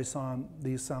of Khoisan,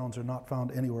 these sounds are not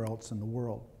found anywhere else in the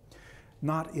world,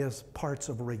 not as parts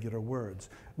of regular words.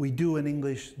 We do in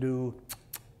English do,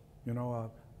 you know, a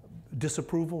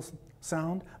disapproval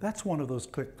sound. That's one of those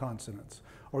click consonants.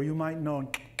 Or you might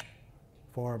know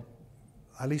for,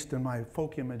 at least in my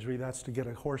folk imagery, that's to get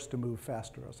a horse to move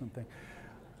faster or something.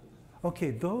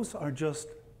 Okay, those are just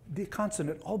the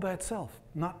consonant all by itself,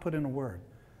 not put in a word.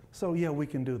 So yeah, we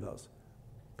can do those.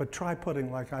 But try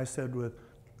putting, like I said, with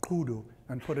kudu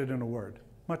and put it in a word.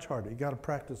 Much harder. You got to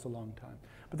practice a long time.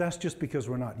 But that's just because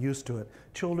we're not used to it.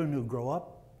 Children who grow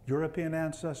up, European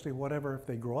ancestry, whatever, if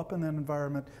they grow up in that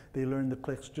environment, they learn the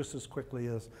clicks just as quickly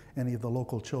as any of the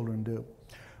local children do.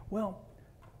 Well,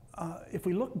 if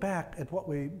we look back at what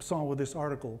we saw with this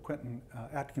article, Quentin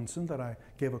Atkinson, that I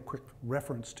gave a quick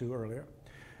reference to earlier,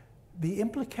 the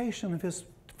implication of his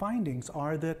findings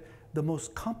are that the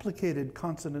most complicated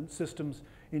consonant systems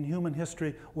in human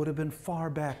history would have been far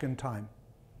back in time.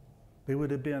 They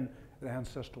would have been an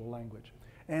ancestral language.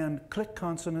 And click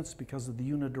consonants, because of the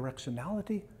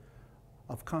unidirectionality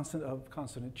of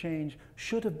consonant change,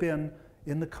 should have been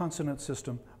in the consonant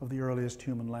system of the earliest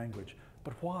human language.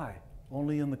 But why?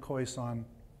 Only in the Khoisan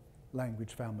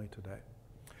language family today.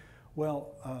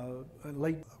 Well,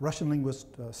 late Russian linguist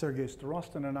Sergei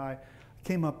Starostin and I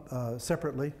came up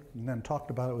separately and then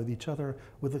talked about it with each other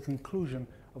with a conclusion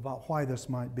about why this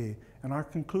might be. And our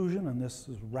conclusion, and this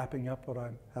is wrapping up what I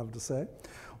have to say,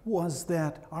 was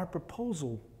that our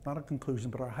proposal, not a conclusion,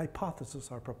 but our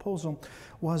hypothesis, our proposal,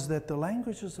 was that the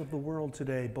languages of the world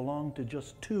today belong to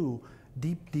just two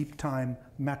deep time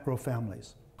macro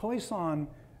families. Khoisan,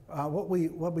 what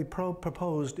we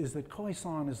proposed is that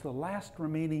Khoisan is the last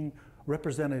remaining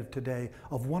representative today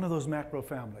of one of those macro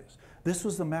families. This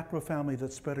was the macro family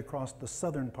that spread across the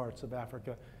southern parts of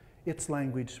Africa. Its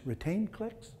language retained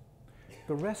clicks.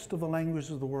 The rest of the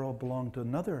languages of the world belong to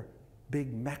another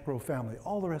big macro family.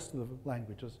 All the rest of the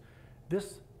languages,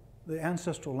 the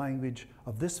ancestral language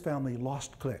of this family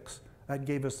lost clicks. That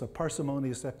gave us a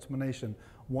parsimonious explanation,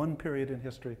 one period in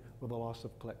history with a loss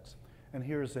of clicks. And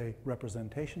here's a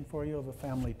representation for you of a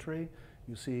family tree.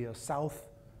 You see a south,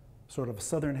 sort of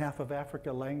southern half of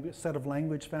Africa set of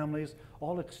language families,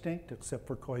 all extinct except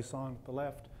for Khoisan at the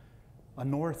left. A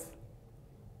north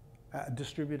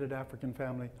distributed African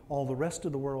family, all the rest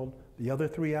of the world, the other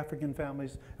three African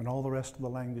families, and all the rest of the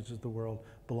languages of the world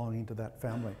belonging to that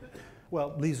family.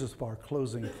 Well, leads us to our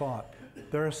closing thought.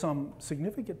 There are some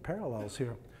significant parallels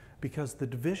here, because the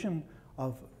division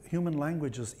of human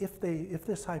languages, if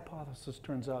this hypothesis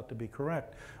turns out to be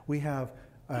correct, we have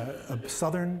a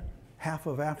southern half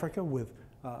of Africa with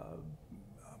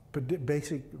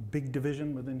basic big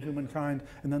division within humankind,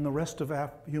 and then the rest of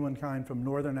humankind from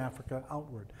northern Africa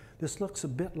outward. This looks a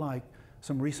bit like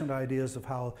some recent ideas of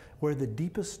where the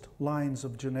deepest lines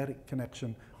of genetic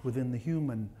connection within the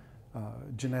human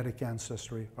genetic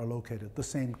ancestry are located, the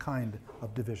same kind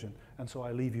of division. And so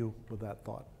I leave you with that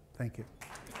thought. Thank you.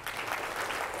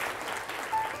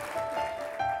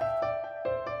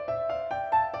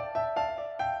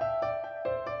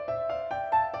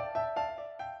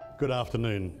 Good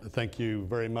afternoon. Thank you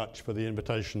very much for the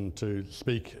invitation to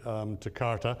speak to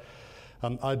Carter.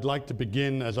 I'd like to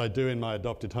begin, as I do in my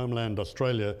adopted homeland,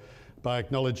 Australia, by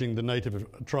acknowledging the native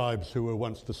tribes who were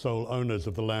once the sole owners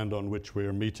of the land on which we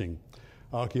are meeting.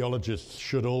 Archaeologists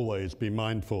should always be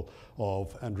mindful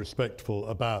of and respectful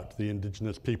about the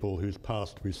indigenous people whose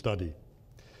past we study.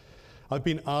 I've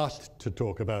been asked to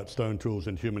talk about stone tools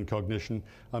and human cognition.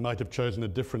 I might have chosen a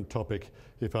different topic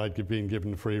if I'd been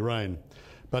given free rein.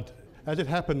 But as it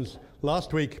happens,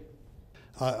 last week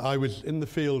I was in the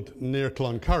field near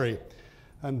Cloncurry,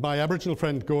 and my Aboriginal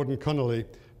friend Gordon Connolly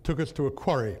took us to a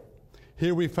quarry.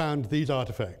 Here we found these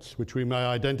artifacts, which we may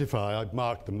identify. I've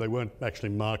marked them. They weren't actually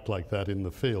marked like that in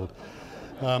the field.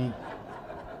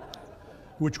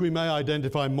 Which we may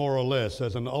identify more or less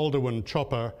as an Alderwan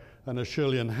chopper, an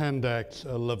Acheulean hand axe,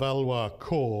 a Levallois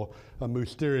core, a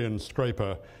Mousterian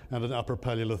scraper, and an Upper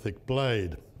Paleolithic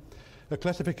blade. A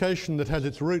classification that has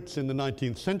its roots in the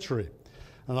 19th century,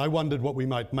 and I wondered what we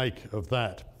might make of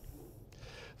that.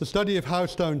 The study of how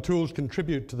stone tools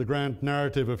contribute to the grand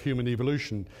narrative of human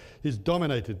evolution is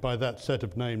dominated by that set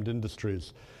of named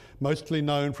industries, mostly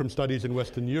known from studies in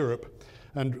Western Europe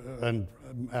and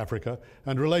Africa,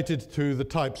 and related to the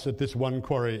types at this one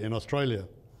quarry in Australia.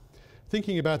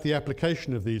 Thinking about the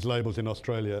application of these labels in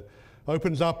Australia,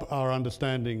 opens up our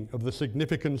understanding of the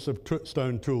significance of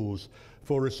stone tools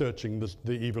for researching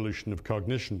the evolution of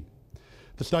cognition.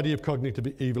 The study of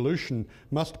cognitive evolution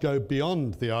must go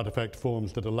beyond the artifact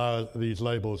forms that allow these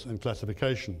labels and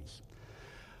classifications.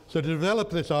 So to develop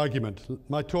this argument,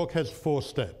 my talk has 4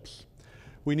 steps.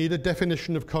 We need a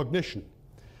definition of cognition,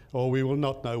 or we will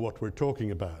not know what we're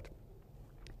talking about.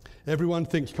 Everyone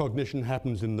thinks cognition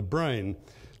happens in the brain,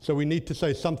 so we need to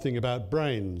say something about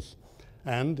brains.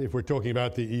 And if we're talking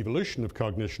about the evolution of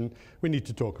cognition, we need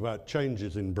to talk about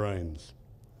changes in brains.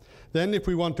 Then, if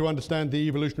we want to understand the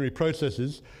evolutionary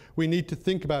processes, we need to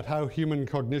think about how human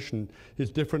cognition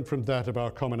is different from that of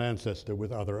our common ancestor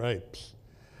with other apes.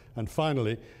 And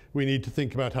finally, we need to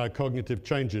think about how cognitive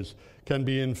changes can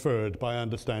be inferred by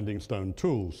understanding stone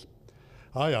tools.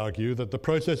 I argue that the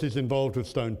processes involved with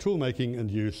stone tool making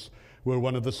and use were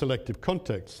one of the selective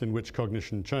contexts in which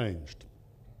cognition changed.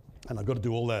 And I've got to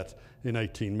do all that in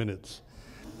 18 minutes.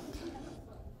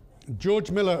 George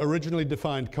Miller originally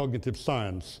defined cognitive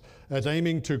science as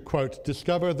aiming to, quote,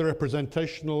 discover the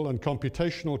representational and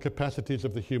computational capacities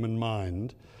of the human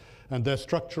mind and their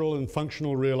structural and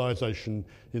functional realization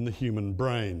in the human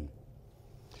brain.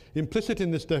 Implicit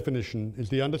in this definition is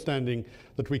the understanding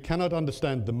that we cannot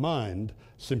understand the mind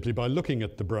simply by looking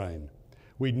at the brain.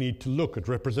 We need to look at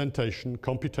representation,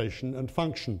 computation, and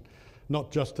function,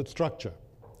 not just at structure.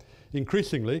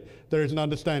 Increasingly, there is an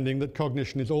understanding that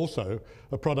cognition is also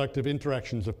a product of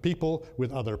interactions of people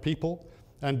with other people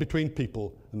and between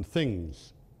people and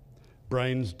things.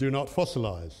 Brains do not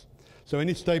fossilize, so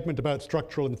any statement about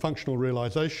structural and functional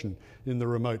realization in the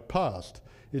remote past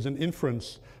is an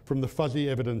inference from the fuzzy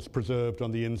evidence preserved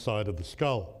on the inside of the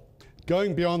skull.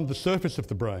 Going beyond the surface of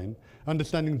the brain,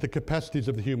 understanding the capacities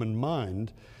of the human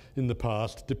mind in the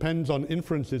past depends on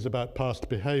inferences about past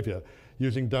behavior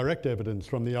using direct evidence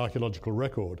from the archaeological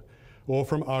record or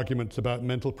from arguments about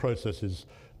mental processes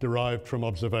derived from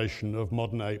observation of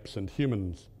modern apes and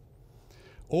humans.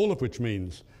 All of which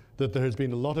means that there has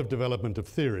been a lot of development of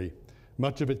theory,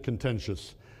 much of it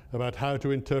contentious, about how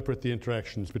to interpret the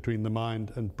interactions between the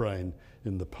mind and brain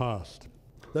in the past.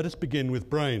 Let us begin with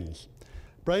brains.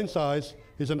 Brain size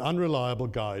is an unreliable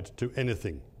guide to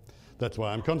anything. That's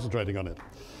why I'm concentrating on it.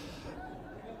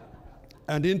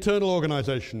 And internal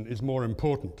organization is more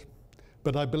important.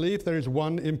 But I believe there is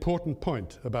one important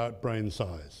point about brain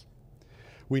size.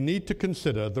 We need to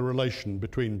consider the relation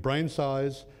between brain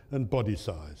size and body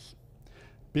size.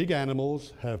 Big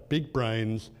animals have big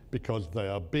brains because they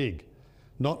are big,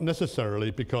 not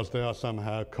necessarily because they are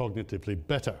somehow cognitively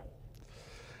better.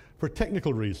 For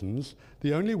technical reasons,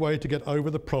 the only way to get over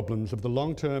the problems of the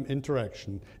long-term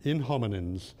interaction in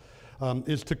hominins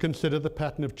is to consider the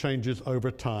pattern of changes over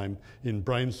time in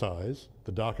brain size,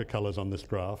 the darker colors on this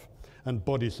graph, and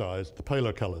body size, the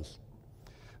paler colors.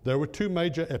 There were 2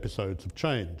 major episodes of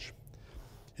change.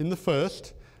 In the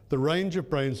first, the range of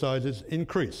brain sizes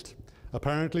increased,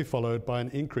 apparently followed by an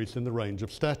increase in the range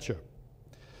of stature.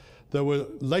 There were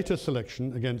later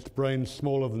selection against brains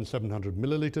smaller than 700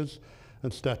 milliliters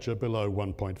and stature below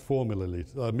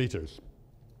 1.4 meters.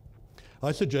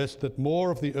 I suggest that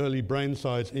more of the early brain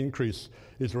size increase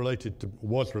was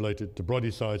related to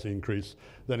body size increase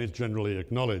than is generally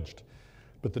acknowledged,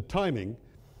 but the timing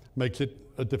makes it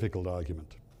a difficult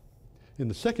argument. In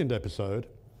the second episode,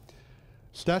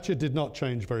 stature did not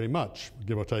change very much,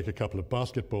 give or take a couple of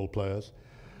basketball players,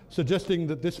 suggesting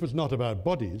that this was not about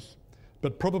bodies,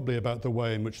 but probably about the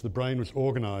way in which the brain was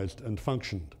organized and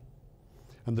functioned.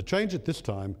 And the change at this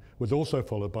time was also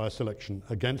followed by a selection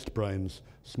against brains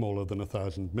smaller than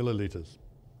 1,000 milliliters,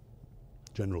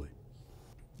 generally.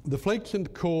 The flakes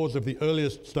and cores of the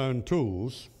earliest stone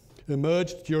tools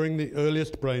emerged during the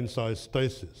earliest brain size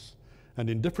stasis, and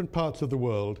in different parts of the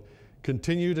world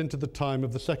continued into the time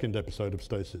of the second episode of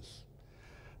stasis.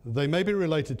 They may be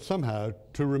related somehow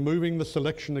to removing the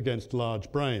selection against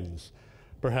large brains,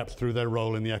 perhaps through their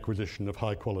role in the acquisition of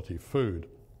high-quality food.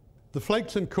 The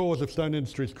flakes and cores of stone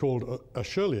industries called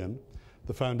Acheulean,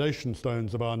 the foundation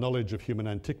stones of our knowledge of human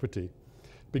antiquity,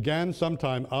 began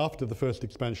sometime after the first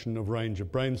expansion of range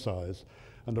of brain size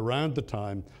and around the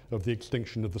time of the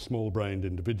extinction of the small-brained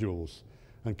individuals,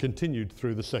 and continued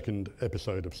through the second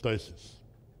episode of stasis.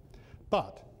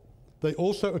 But they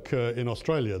also occur in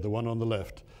Australia. The one on the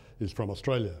left is from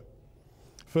Australia.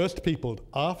 First peopled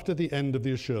after the end of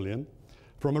the Acheulean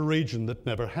from a region that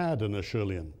never had an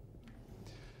Acheulean.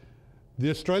 The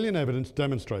Australian evidence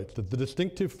demonstrates that the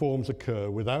distinctive forms occur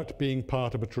without being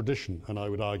part of a tradition, and I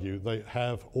would argue they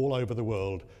have all over the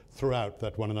world throughout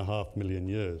that 1.5 million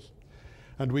years.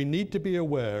 And we need to be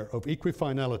aware of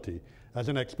equifinality as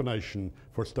an explanation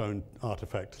for stone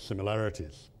artifact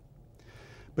similarities.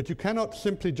 But you cannot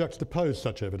simply juxtapose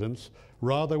such evidence.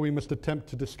 Rather, we must attempt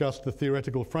to discuss the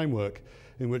theoretical framework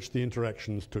in which the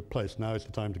interactions took place. Now is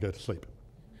the time to go to sleep.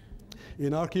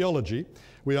 In archaeology,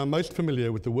 we are most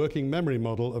familiar with the working memory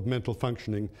model of mental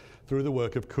functioning through the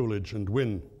work of Coolidge and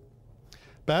Wynne.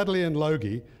 Baddeley and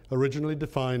Logie originally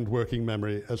defined working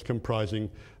memory as comprising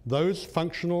those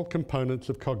functional components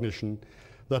of cognition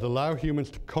that allow humans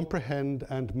to comprehend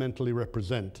and mentally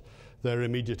represent their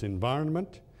immediate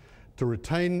environment, to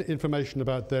retain information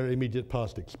about their immediate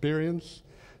past experience,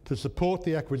 to support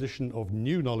the acquisition of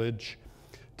new knowledge,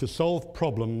 to solve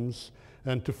problems,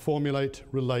 and to formulate,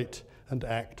 relate, and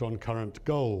act on current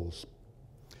goals.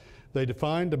 They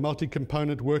defined a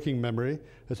multi-component working memory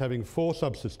as having 4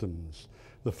 subsystems: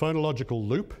 the phonological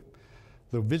loop,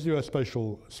 the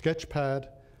visuospatial sketchpad,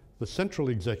 the central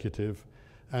executive,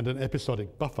 and an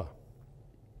episodic buffer.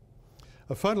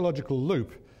 A phonological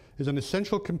loop is an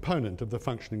essential component of the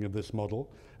functioning of this model,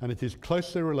 and it is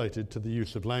closely related to the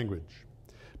use of language.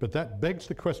 But that begs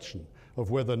the question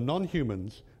of whether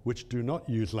non-humans, which do not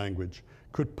use language,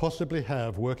 could possibly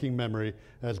have working memory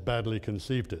as Baddeley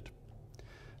conceived it.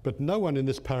 But no one in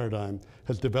this paradigm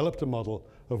has developed a model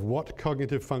of what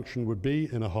cognitive function would be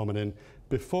in a hominin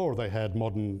before they had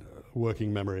modern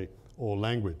working memory or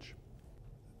language.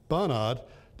 Barnard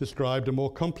described a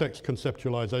more complex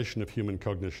conceptualization of human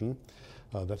cognition,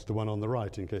 that's the one on the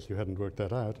right in case you hadn't worked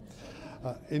that out,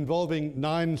 involving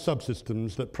 9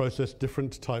 subsystems that process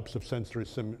different types of sensory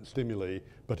stimuli,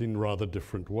 but in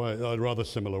rather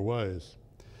similar ways.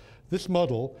 This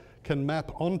model can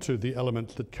map onto the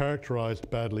elements that characterized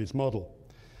Baddeley's model,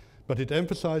 but it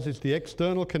emphasizes the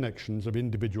external connections of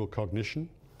individual cognition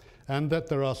and that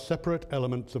there are separate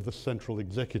elements of the central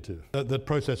executive that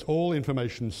process all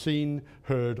information seen,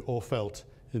 heard, or felt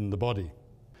in the body.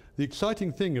 The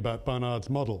exciting thing about Barnard's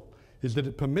model is that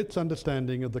it permits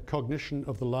understanding of the cognition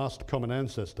of the last common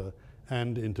ancestor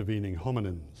and intervening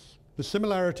hominins. The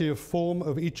similarity of form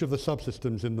of each of the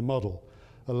subsystems in the model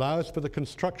allows for the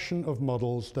construction of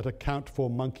models that account for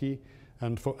monkey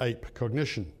and for ape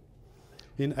cognition.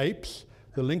 In apes,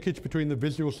 the linkage between the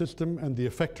visual system and the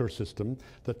effector system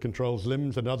that controls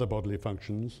limbs and other bodily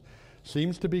functions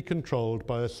seems to be controlled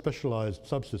by a specialized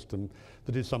subsystem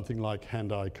that is something like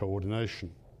hand-eye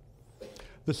coordination.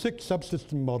 The 6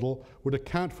 subsystem model would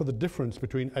account for the difference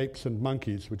between apes and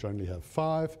monkeys, which only have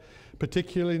 5,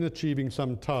 particularly in achieving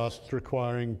some tasks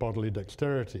requiring bodily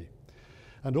dexterity,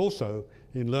 and also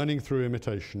in learning through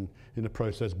imitation in a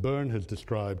process Byrne has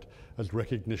described as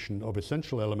recognition of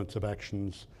essential elements of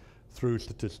actions through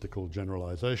statistical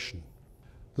generalization.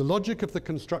 The logic of the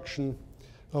construction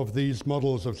of these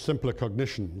models of simpler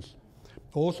cognitions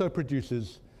also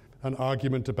produces an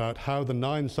argument about how the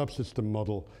 9 subsystem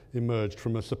model emerged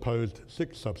from a supposed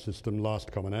 6 subsystem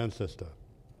last common ancestor.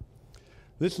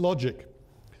 This logic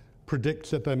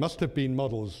predicts that there must have been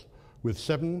models with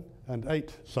 7 and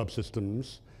 8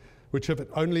 subsystems which have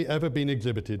only ever been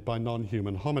exhibited by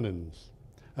non-human hominins.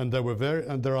 And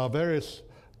there are various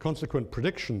consequent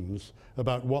predictions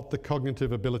about what the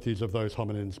cognitive abilities of those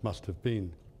hominins must have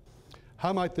been.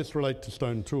 How might this relate to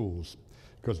stone tools?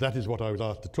 Because that is what I was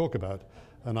asked to talk about,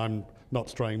 and I'm not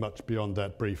straying much beyond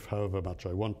that brief, however much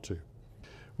I want to.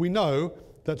 We know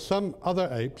that some other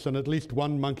apes and at least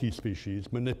one monkey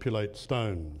species manipulate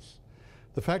stones.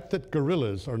 The fact that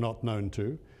gorillas are not known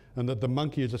to, and that the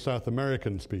monkey is a South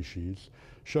American species,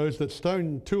 shows that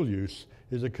stone tool use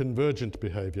is a convergent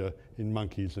behavior in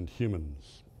monkeys and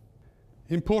humans.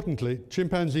 Importantly,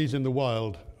 chimpanzees in the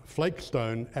wild flake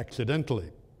stone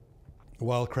accidentally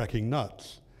while cracking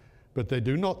nuts, but they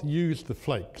do not use the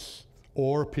flakes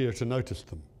or appear to notice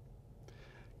them.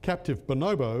 Captive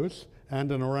bonobos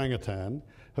and an orangutan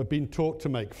have been taught to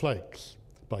make flakes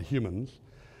by humans,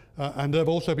 and have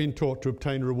also been taught to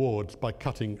obtain rewards by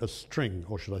cutting a string,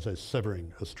 or should I say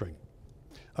severing a string.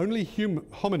 Only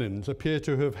hominins appear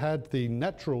to have had the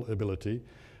natural ability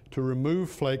to remove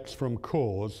flakes from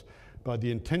cores by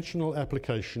the intentional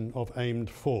application of aimed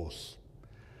force.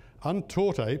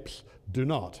 Untaught apes do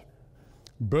not.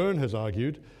 Byrne has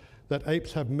argued that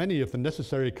apes have many of the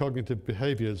necessary cognitive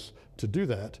behaviors to do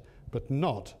that, but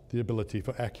not the ability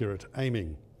for accurate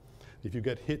aiming. If you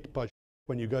get hit by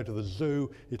when you go to the zoo,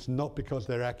 it's not because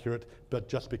they're accurate, but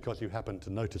just because you happen to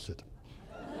notice it.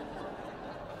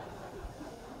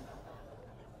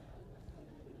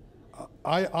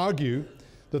 I argue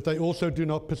that they also do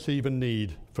not perceive a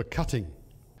need for cutting.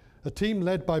 A team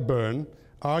led by Byrne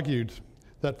argued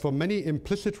that for many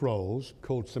implicit roles,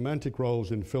 called semantic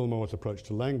roles in Fillmore's approach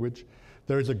to language,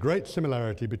 there is a great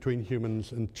similarity between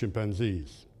humans and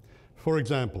chimpanzees. For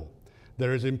example,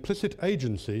 there is implicit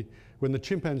agency when the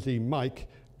chimpanzee Mike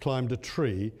climbed a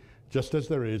tree, just as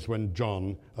there is when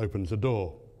John opens a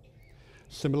door.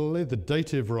 Similarly, the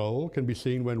dative role can be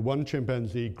seen when one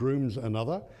chimpanzee grooms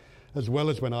another, as well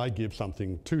as when I give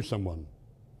something to someone.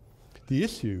 The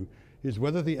issue is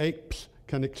whether the apes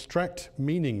can extract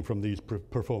meaning from these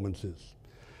performances.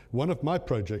 One of my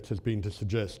projects has been to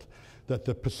suggest that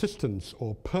the persistence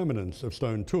or permanence of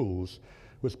stone tools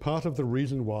was part of the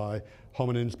reason why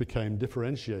hominins became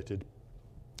differentiated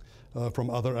from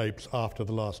other apes after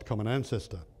the last common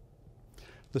ancestor.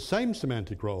 The same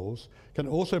semantic roles can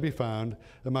also be found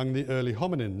among the early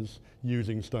hominins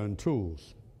using stone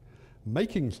tools.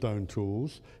 Making stone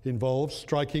tools involves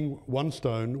striking one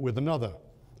stone with another,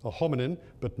 a hominin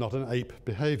but not an ape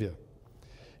behavior.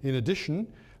 In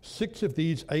addition, 6 of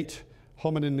these 8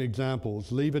 hominin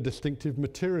examples leave a distinctive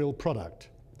material product,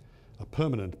 a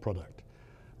permanent product.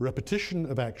 Repetition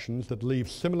of actions that leave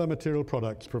similar material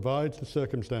products provides the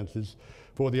circumstances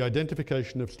for the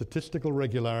identification of statistical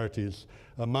regularities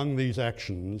among these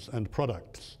actions and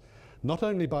products, not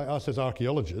only by us as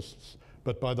archaeologists,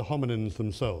 but by the hominins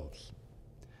themselves.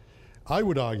 I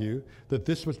would argue that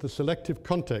this was the selective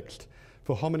context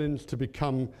for hominins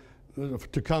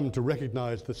to come to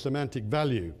recognize the semantic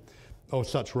value of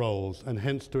such roles and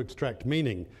hence to extract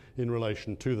meaning in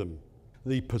relation to them.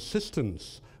 The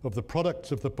persistence of the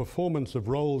products of the performance of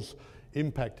roles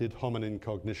impacted hominin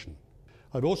cognition.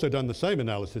 I've also done the same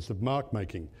analysis of mark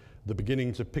making, the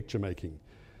beginnings of picture making.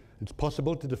 It's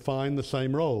possible to define the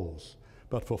same roles,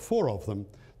 but for 4 of them,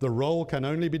 the role can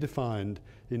only be defined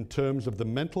in terms of the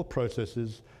mental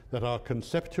processes that are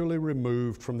conceptually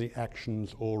removed from the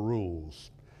actions or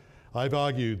rules. I've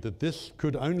argued that this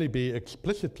could only be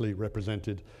explicitly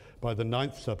represented by the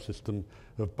 9th subsystem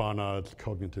of Barnard's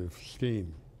cognitive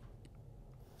scheme.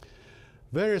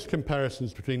 Various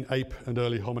comparisons between ape and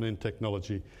early hominin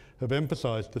technology have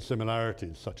emphasized the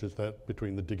similarities, such as that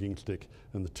between the digging stick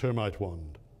and the termite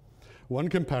wand. One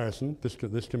comparison,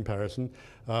 this comparison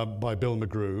by Bill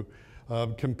McGrew,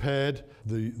 compared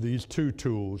these 2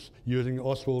 tools using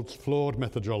Oswald's flawed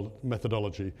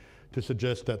methodology to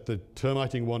suggest that the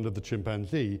termiting wand of the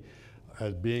chimpanzee,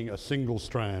 as being a single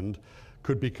strand,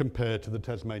 could be compared to the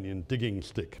Tasmanian digging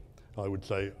stick, I would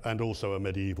say, and also a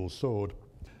medieval sword.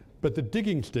 But the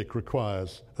digging stick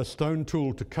requires a stone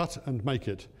tool to cut and make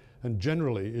it, and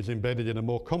generally is embedded in a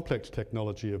more complex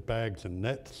technology of bags and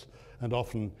nets, and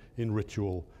often in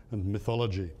ritual and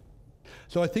mythology.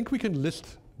 So I think we can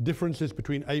list differences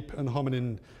between ape and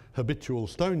hominin habitual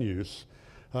stone use,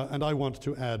 and I want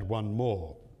to add one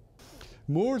more.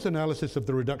 Moore's analysis of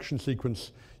the reduction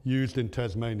sequence used in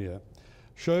Tasmania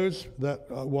shows that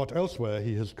what elsewhere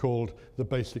he has called the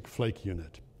basic flake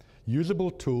unit. Usable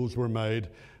tools were made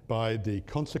by the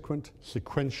consequent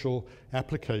sequential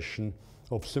application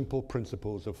of simple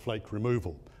principles of flake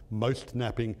removal. Most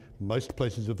napping, most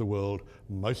places of the world,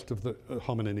 most of the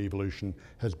hominin evolution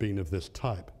has been of this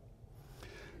type.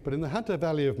 But in the Hunter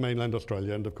Valley of mainland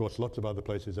Australia, and of course lots of other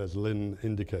places as Lynn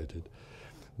indicated,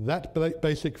 that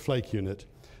basic flake unit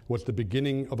was the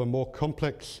beginning of a more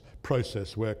complex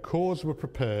process where cores were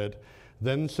prepared,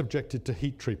 then subjected to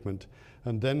heat treatment,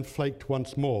 and then flaked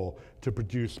once more to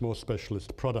produce more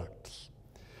specialist products.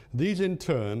 These in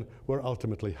turn were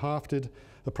ultimately hafted,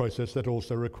 a process that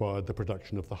also required the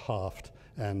production of the haft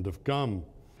and of gum.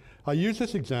 I use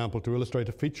this example to illustrate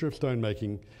a feature of stone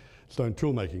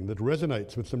tool making that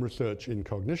resonates with some research in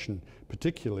cognition,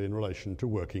 particularly in relation to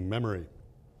working memory.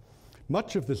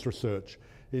 Much of this research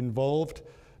involved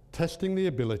testing the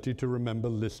ability to remember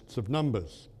lists of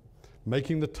numbers,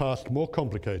 making the task more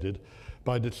complicated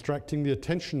by distracting the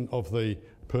attention of the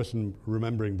person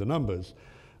remembering the numbers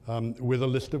with a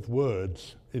list of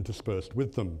words interspersed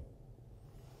with them.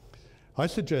 I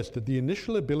suggest that the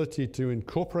initial ability to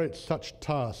incorporate such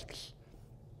distractor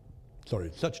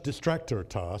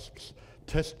tasks,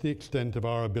 test the extent of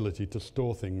our ability to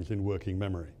store things in working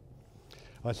memory.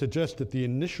 I suggest that the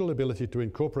initial ability to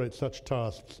incorporate such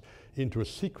tasks into a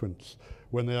sequence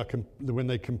when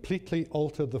they completely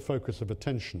alter the focus of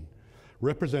attention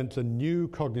represents a new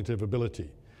cognitive ability,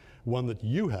 one that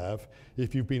you have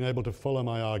if you've been able to follow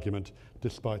my argument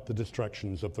despite the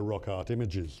distractions of the rock art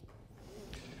images.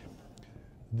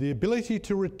 The ability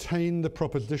to retain the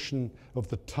proposition of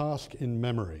the task in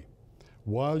memory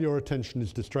while your attention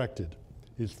is distracted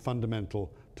is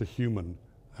fundamental to human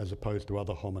as opposed to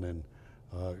other hominin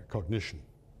cognition.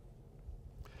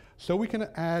 So we can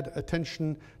add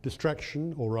attention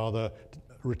distraction, or rather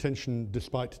retention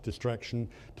despite distraction,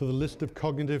 to the list of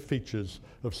cognitive features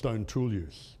of stone tool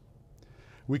use.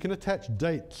 We can attach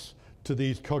dates to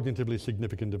these cognitively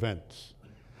significant events.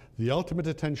 The ultimate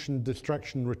attention,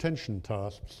 distraction, retention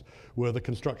tasks were the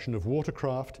construction of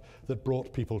watercraft that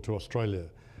brought people to Australia,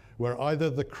 where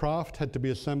either the craft had to be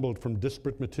assembled from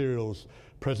disparate materials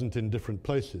present in different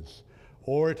places,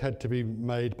 or it had to be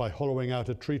made by hollowing out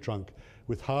a tree trunk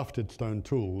with hafted stone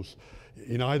tools,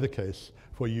 in either case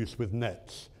for use with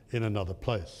nets in another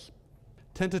place.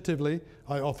 Tentatively,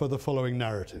 I offer the following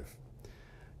narrative.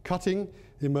 Cutting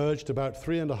emerged about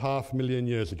 3.5 million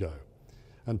years ago,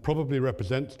 and probably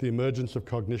represents the emergence of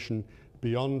cognition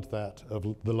beyond that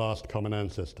of the last common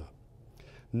ancestor.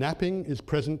 Napping is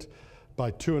present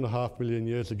by 2.5 million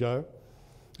years ago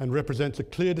and represents a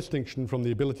clear distinction from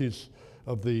the abilities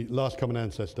of the last common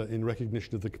ancestor in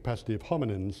recognition of the capacity of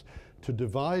hominins to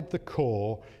divide the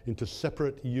core into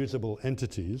separate usable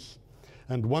entities,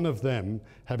 and one of them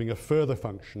having a further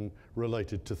function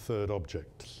related to third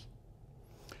objects.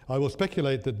 I will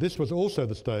speculate that this was also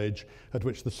the stage at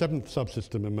which the seventh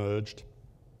subsystem emerged,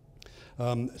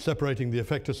 separating the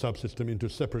effector subsystem into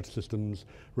separate systems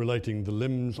relating the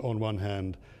limbs on one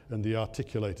hand and the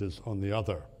articulators on the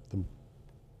other,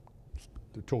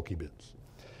 the talky bits.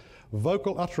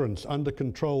 Vocal utterance under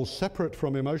control separate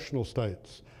from emotional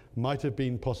states might have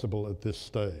been possible at this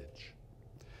stage.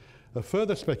 A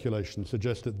further speculation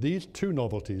suggests that these two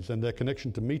novelties and their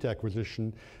connection to meat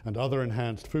acquisition and other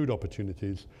enhanced food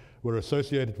opportunities were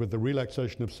associated with the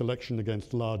relaxation of selection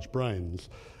against large brains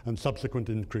and subsequent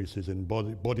increases in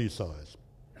body size.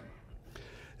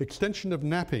 Extension of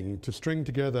napping to string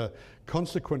together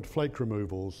consequent flake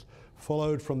removals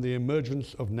followed from the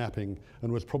emergence of napping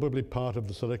and was probably part of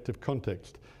the selective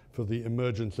context for the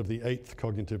emergence of the eighth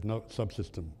cognitive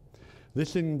subsystem.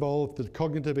 This involved the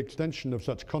cognitive extension of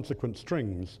such consequent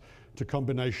strings to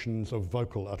combinations of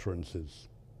vocal utterances.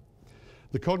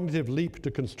 The cognitive leap to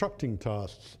constructing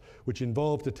tasks, which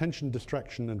involved attention,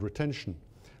 distraction, and retention,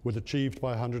 was achieved by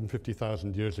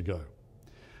 150,000 years ago.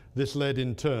 This led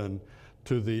in turn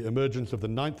to the emergence of the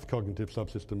ninth cognitive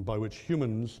subsystem, by which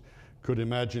humans could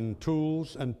imagine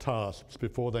tools and tasks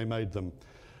before they made them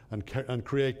and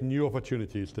create new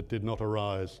opportunities that did not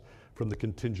arise from the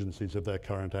contingencies of their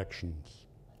current actions.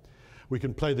 We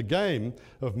can play the game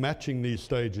of matching these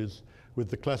stages with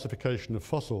the classification of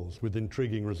fossils with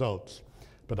intriguing results,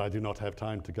 but I do not have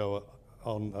time to go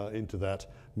on into that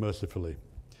mercifully.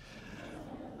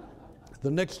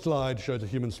 The next slide shows a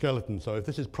human skeleton, so if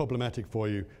this is problematic for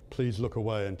you, please look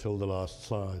away until the last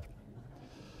slide.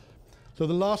 So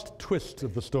the last twist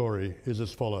of the story is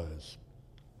as follows.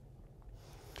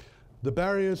 The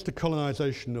barriers to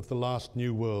colonization of the last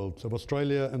new worlds of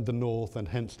Australia and the North, and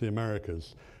hence the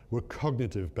Americas, were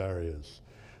cognitive barriers.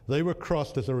 They were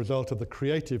crossed as a result of the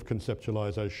creative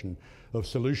conceptualization of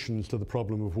solutions to the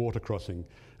problem of water crossing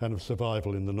and of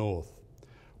survival in the North.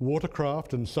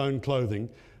 Watercraft and sewn clothing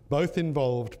both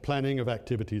involved planning of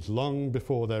activities long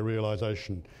before their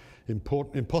realization,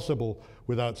 impossible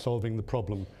without solving the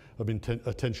problem of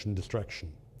attention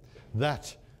distraction.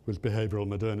 That was behavioral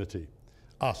modernity.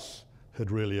 Us had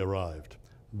really arrived.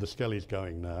 The Skelly's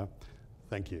going now.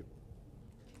 Thank you.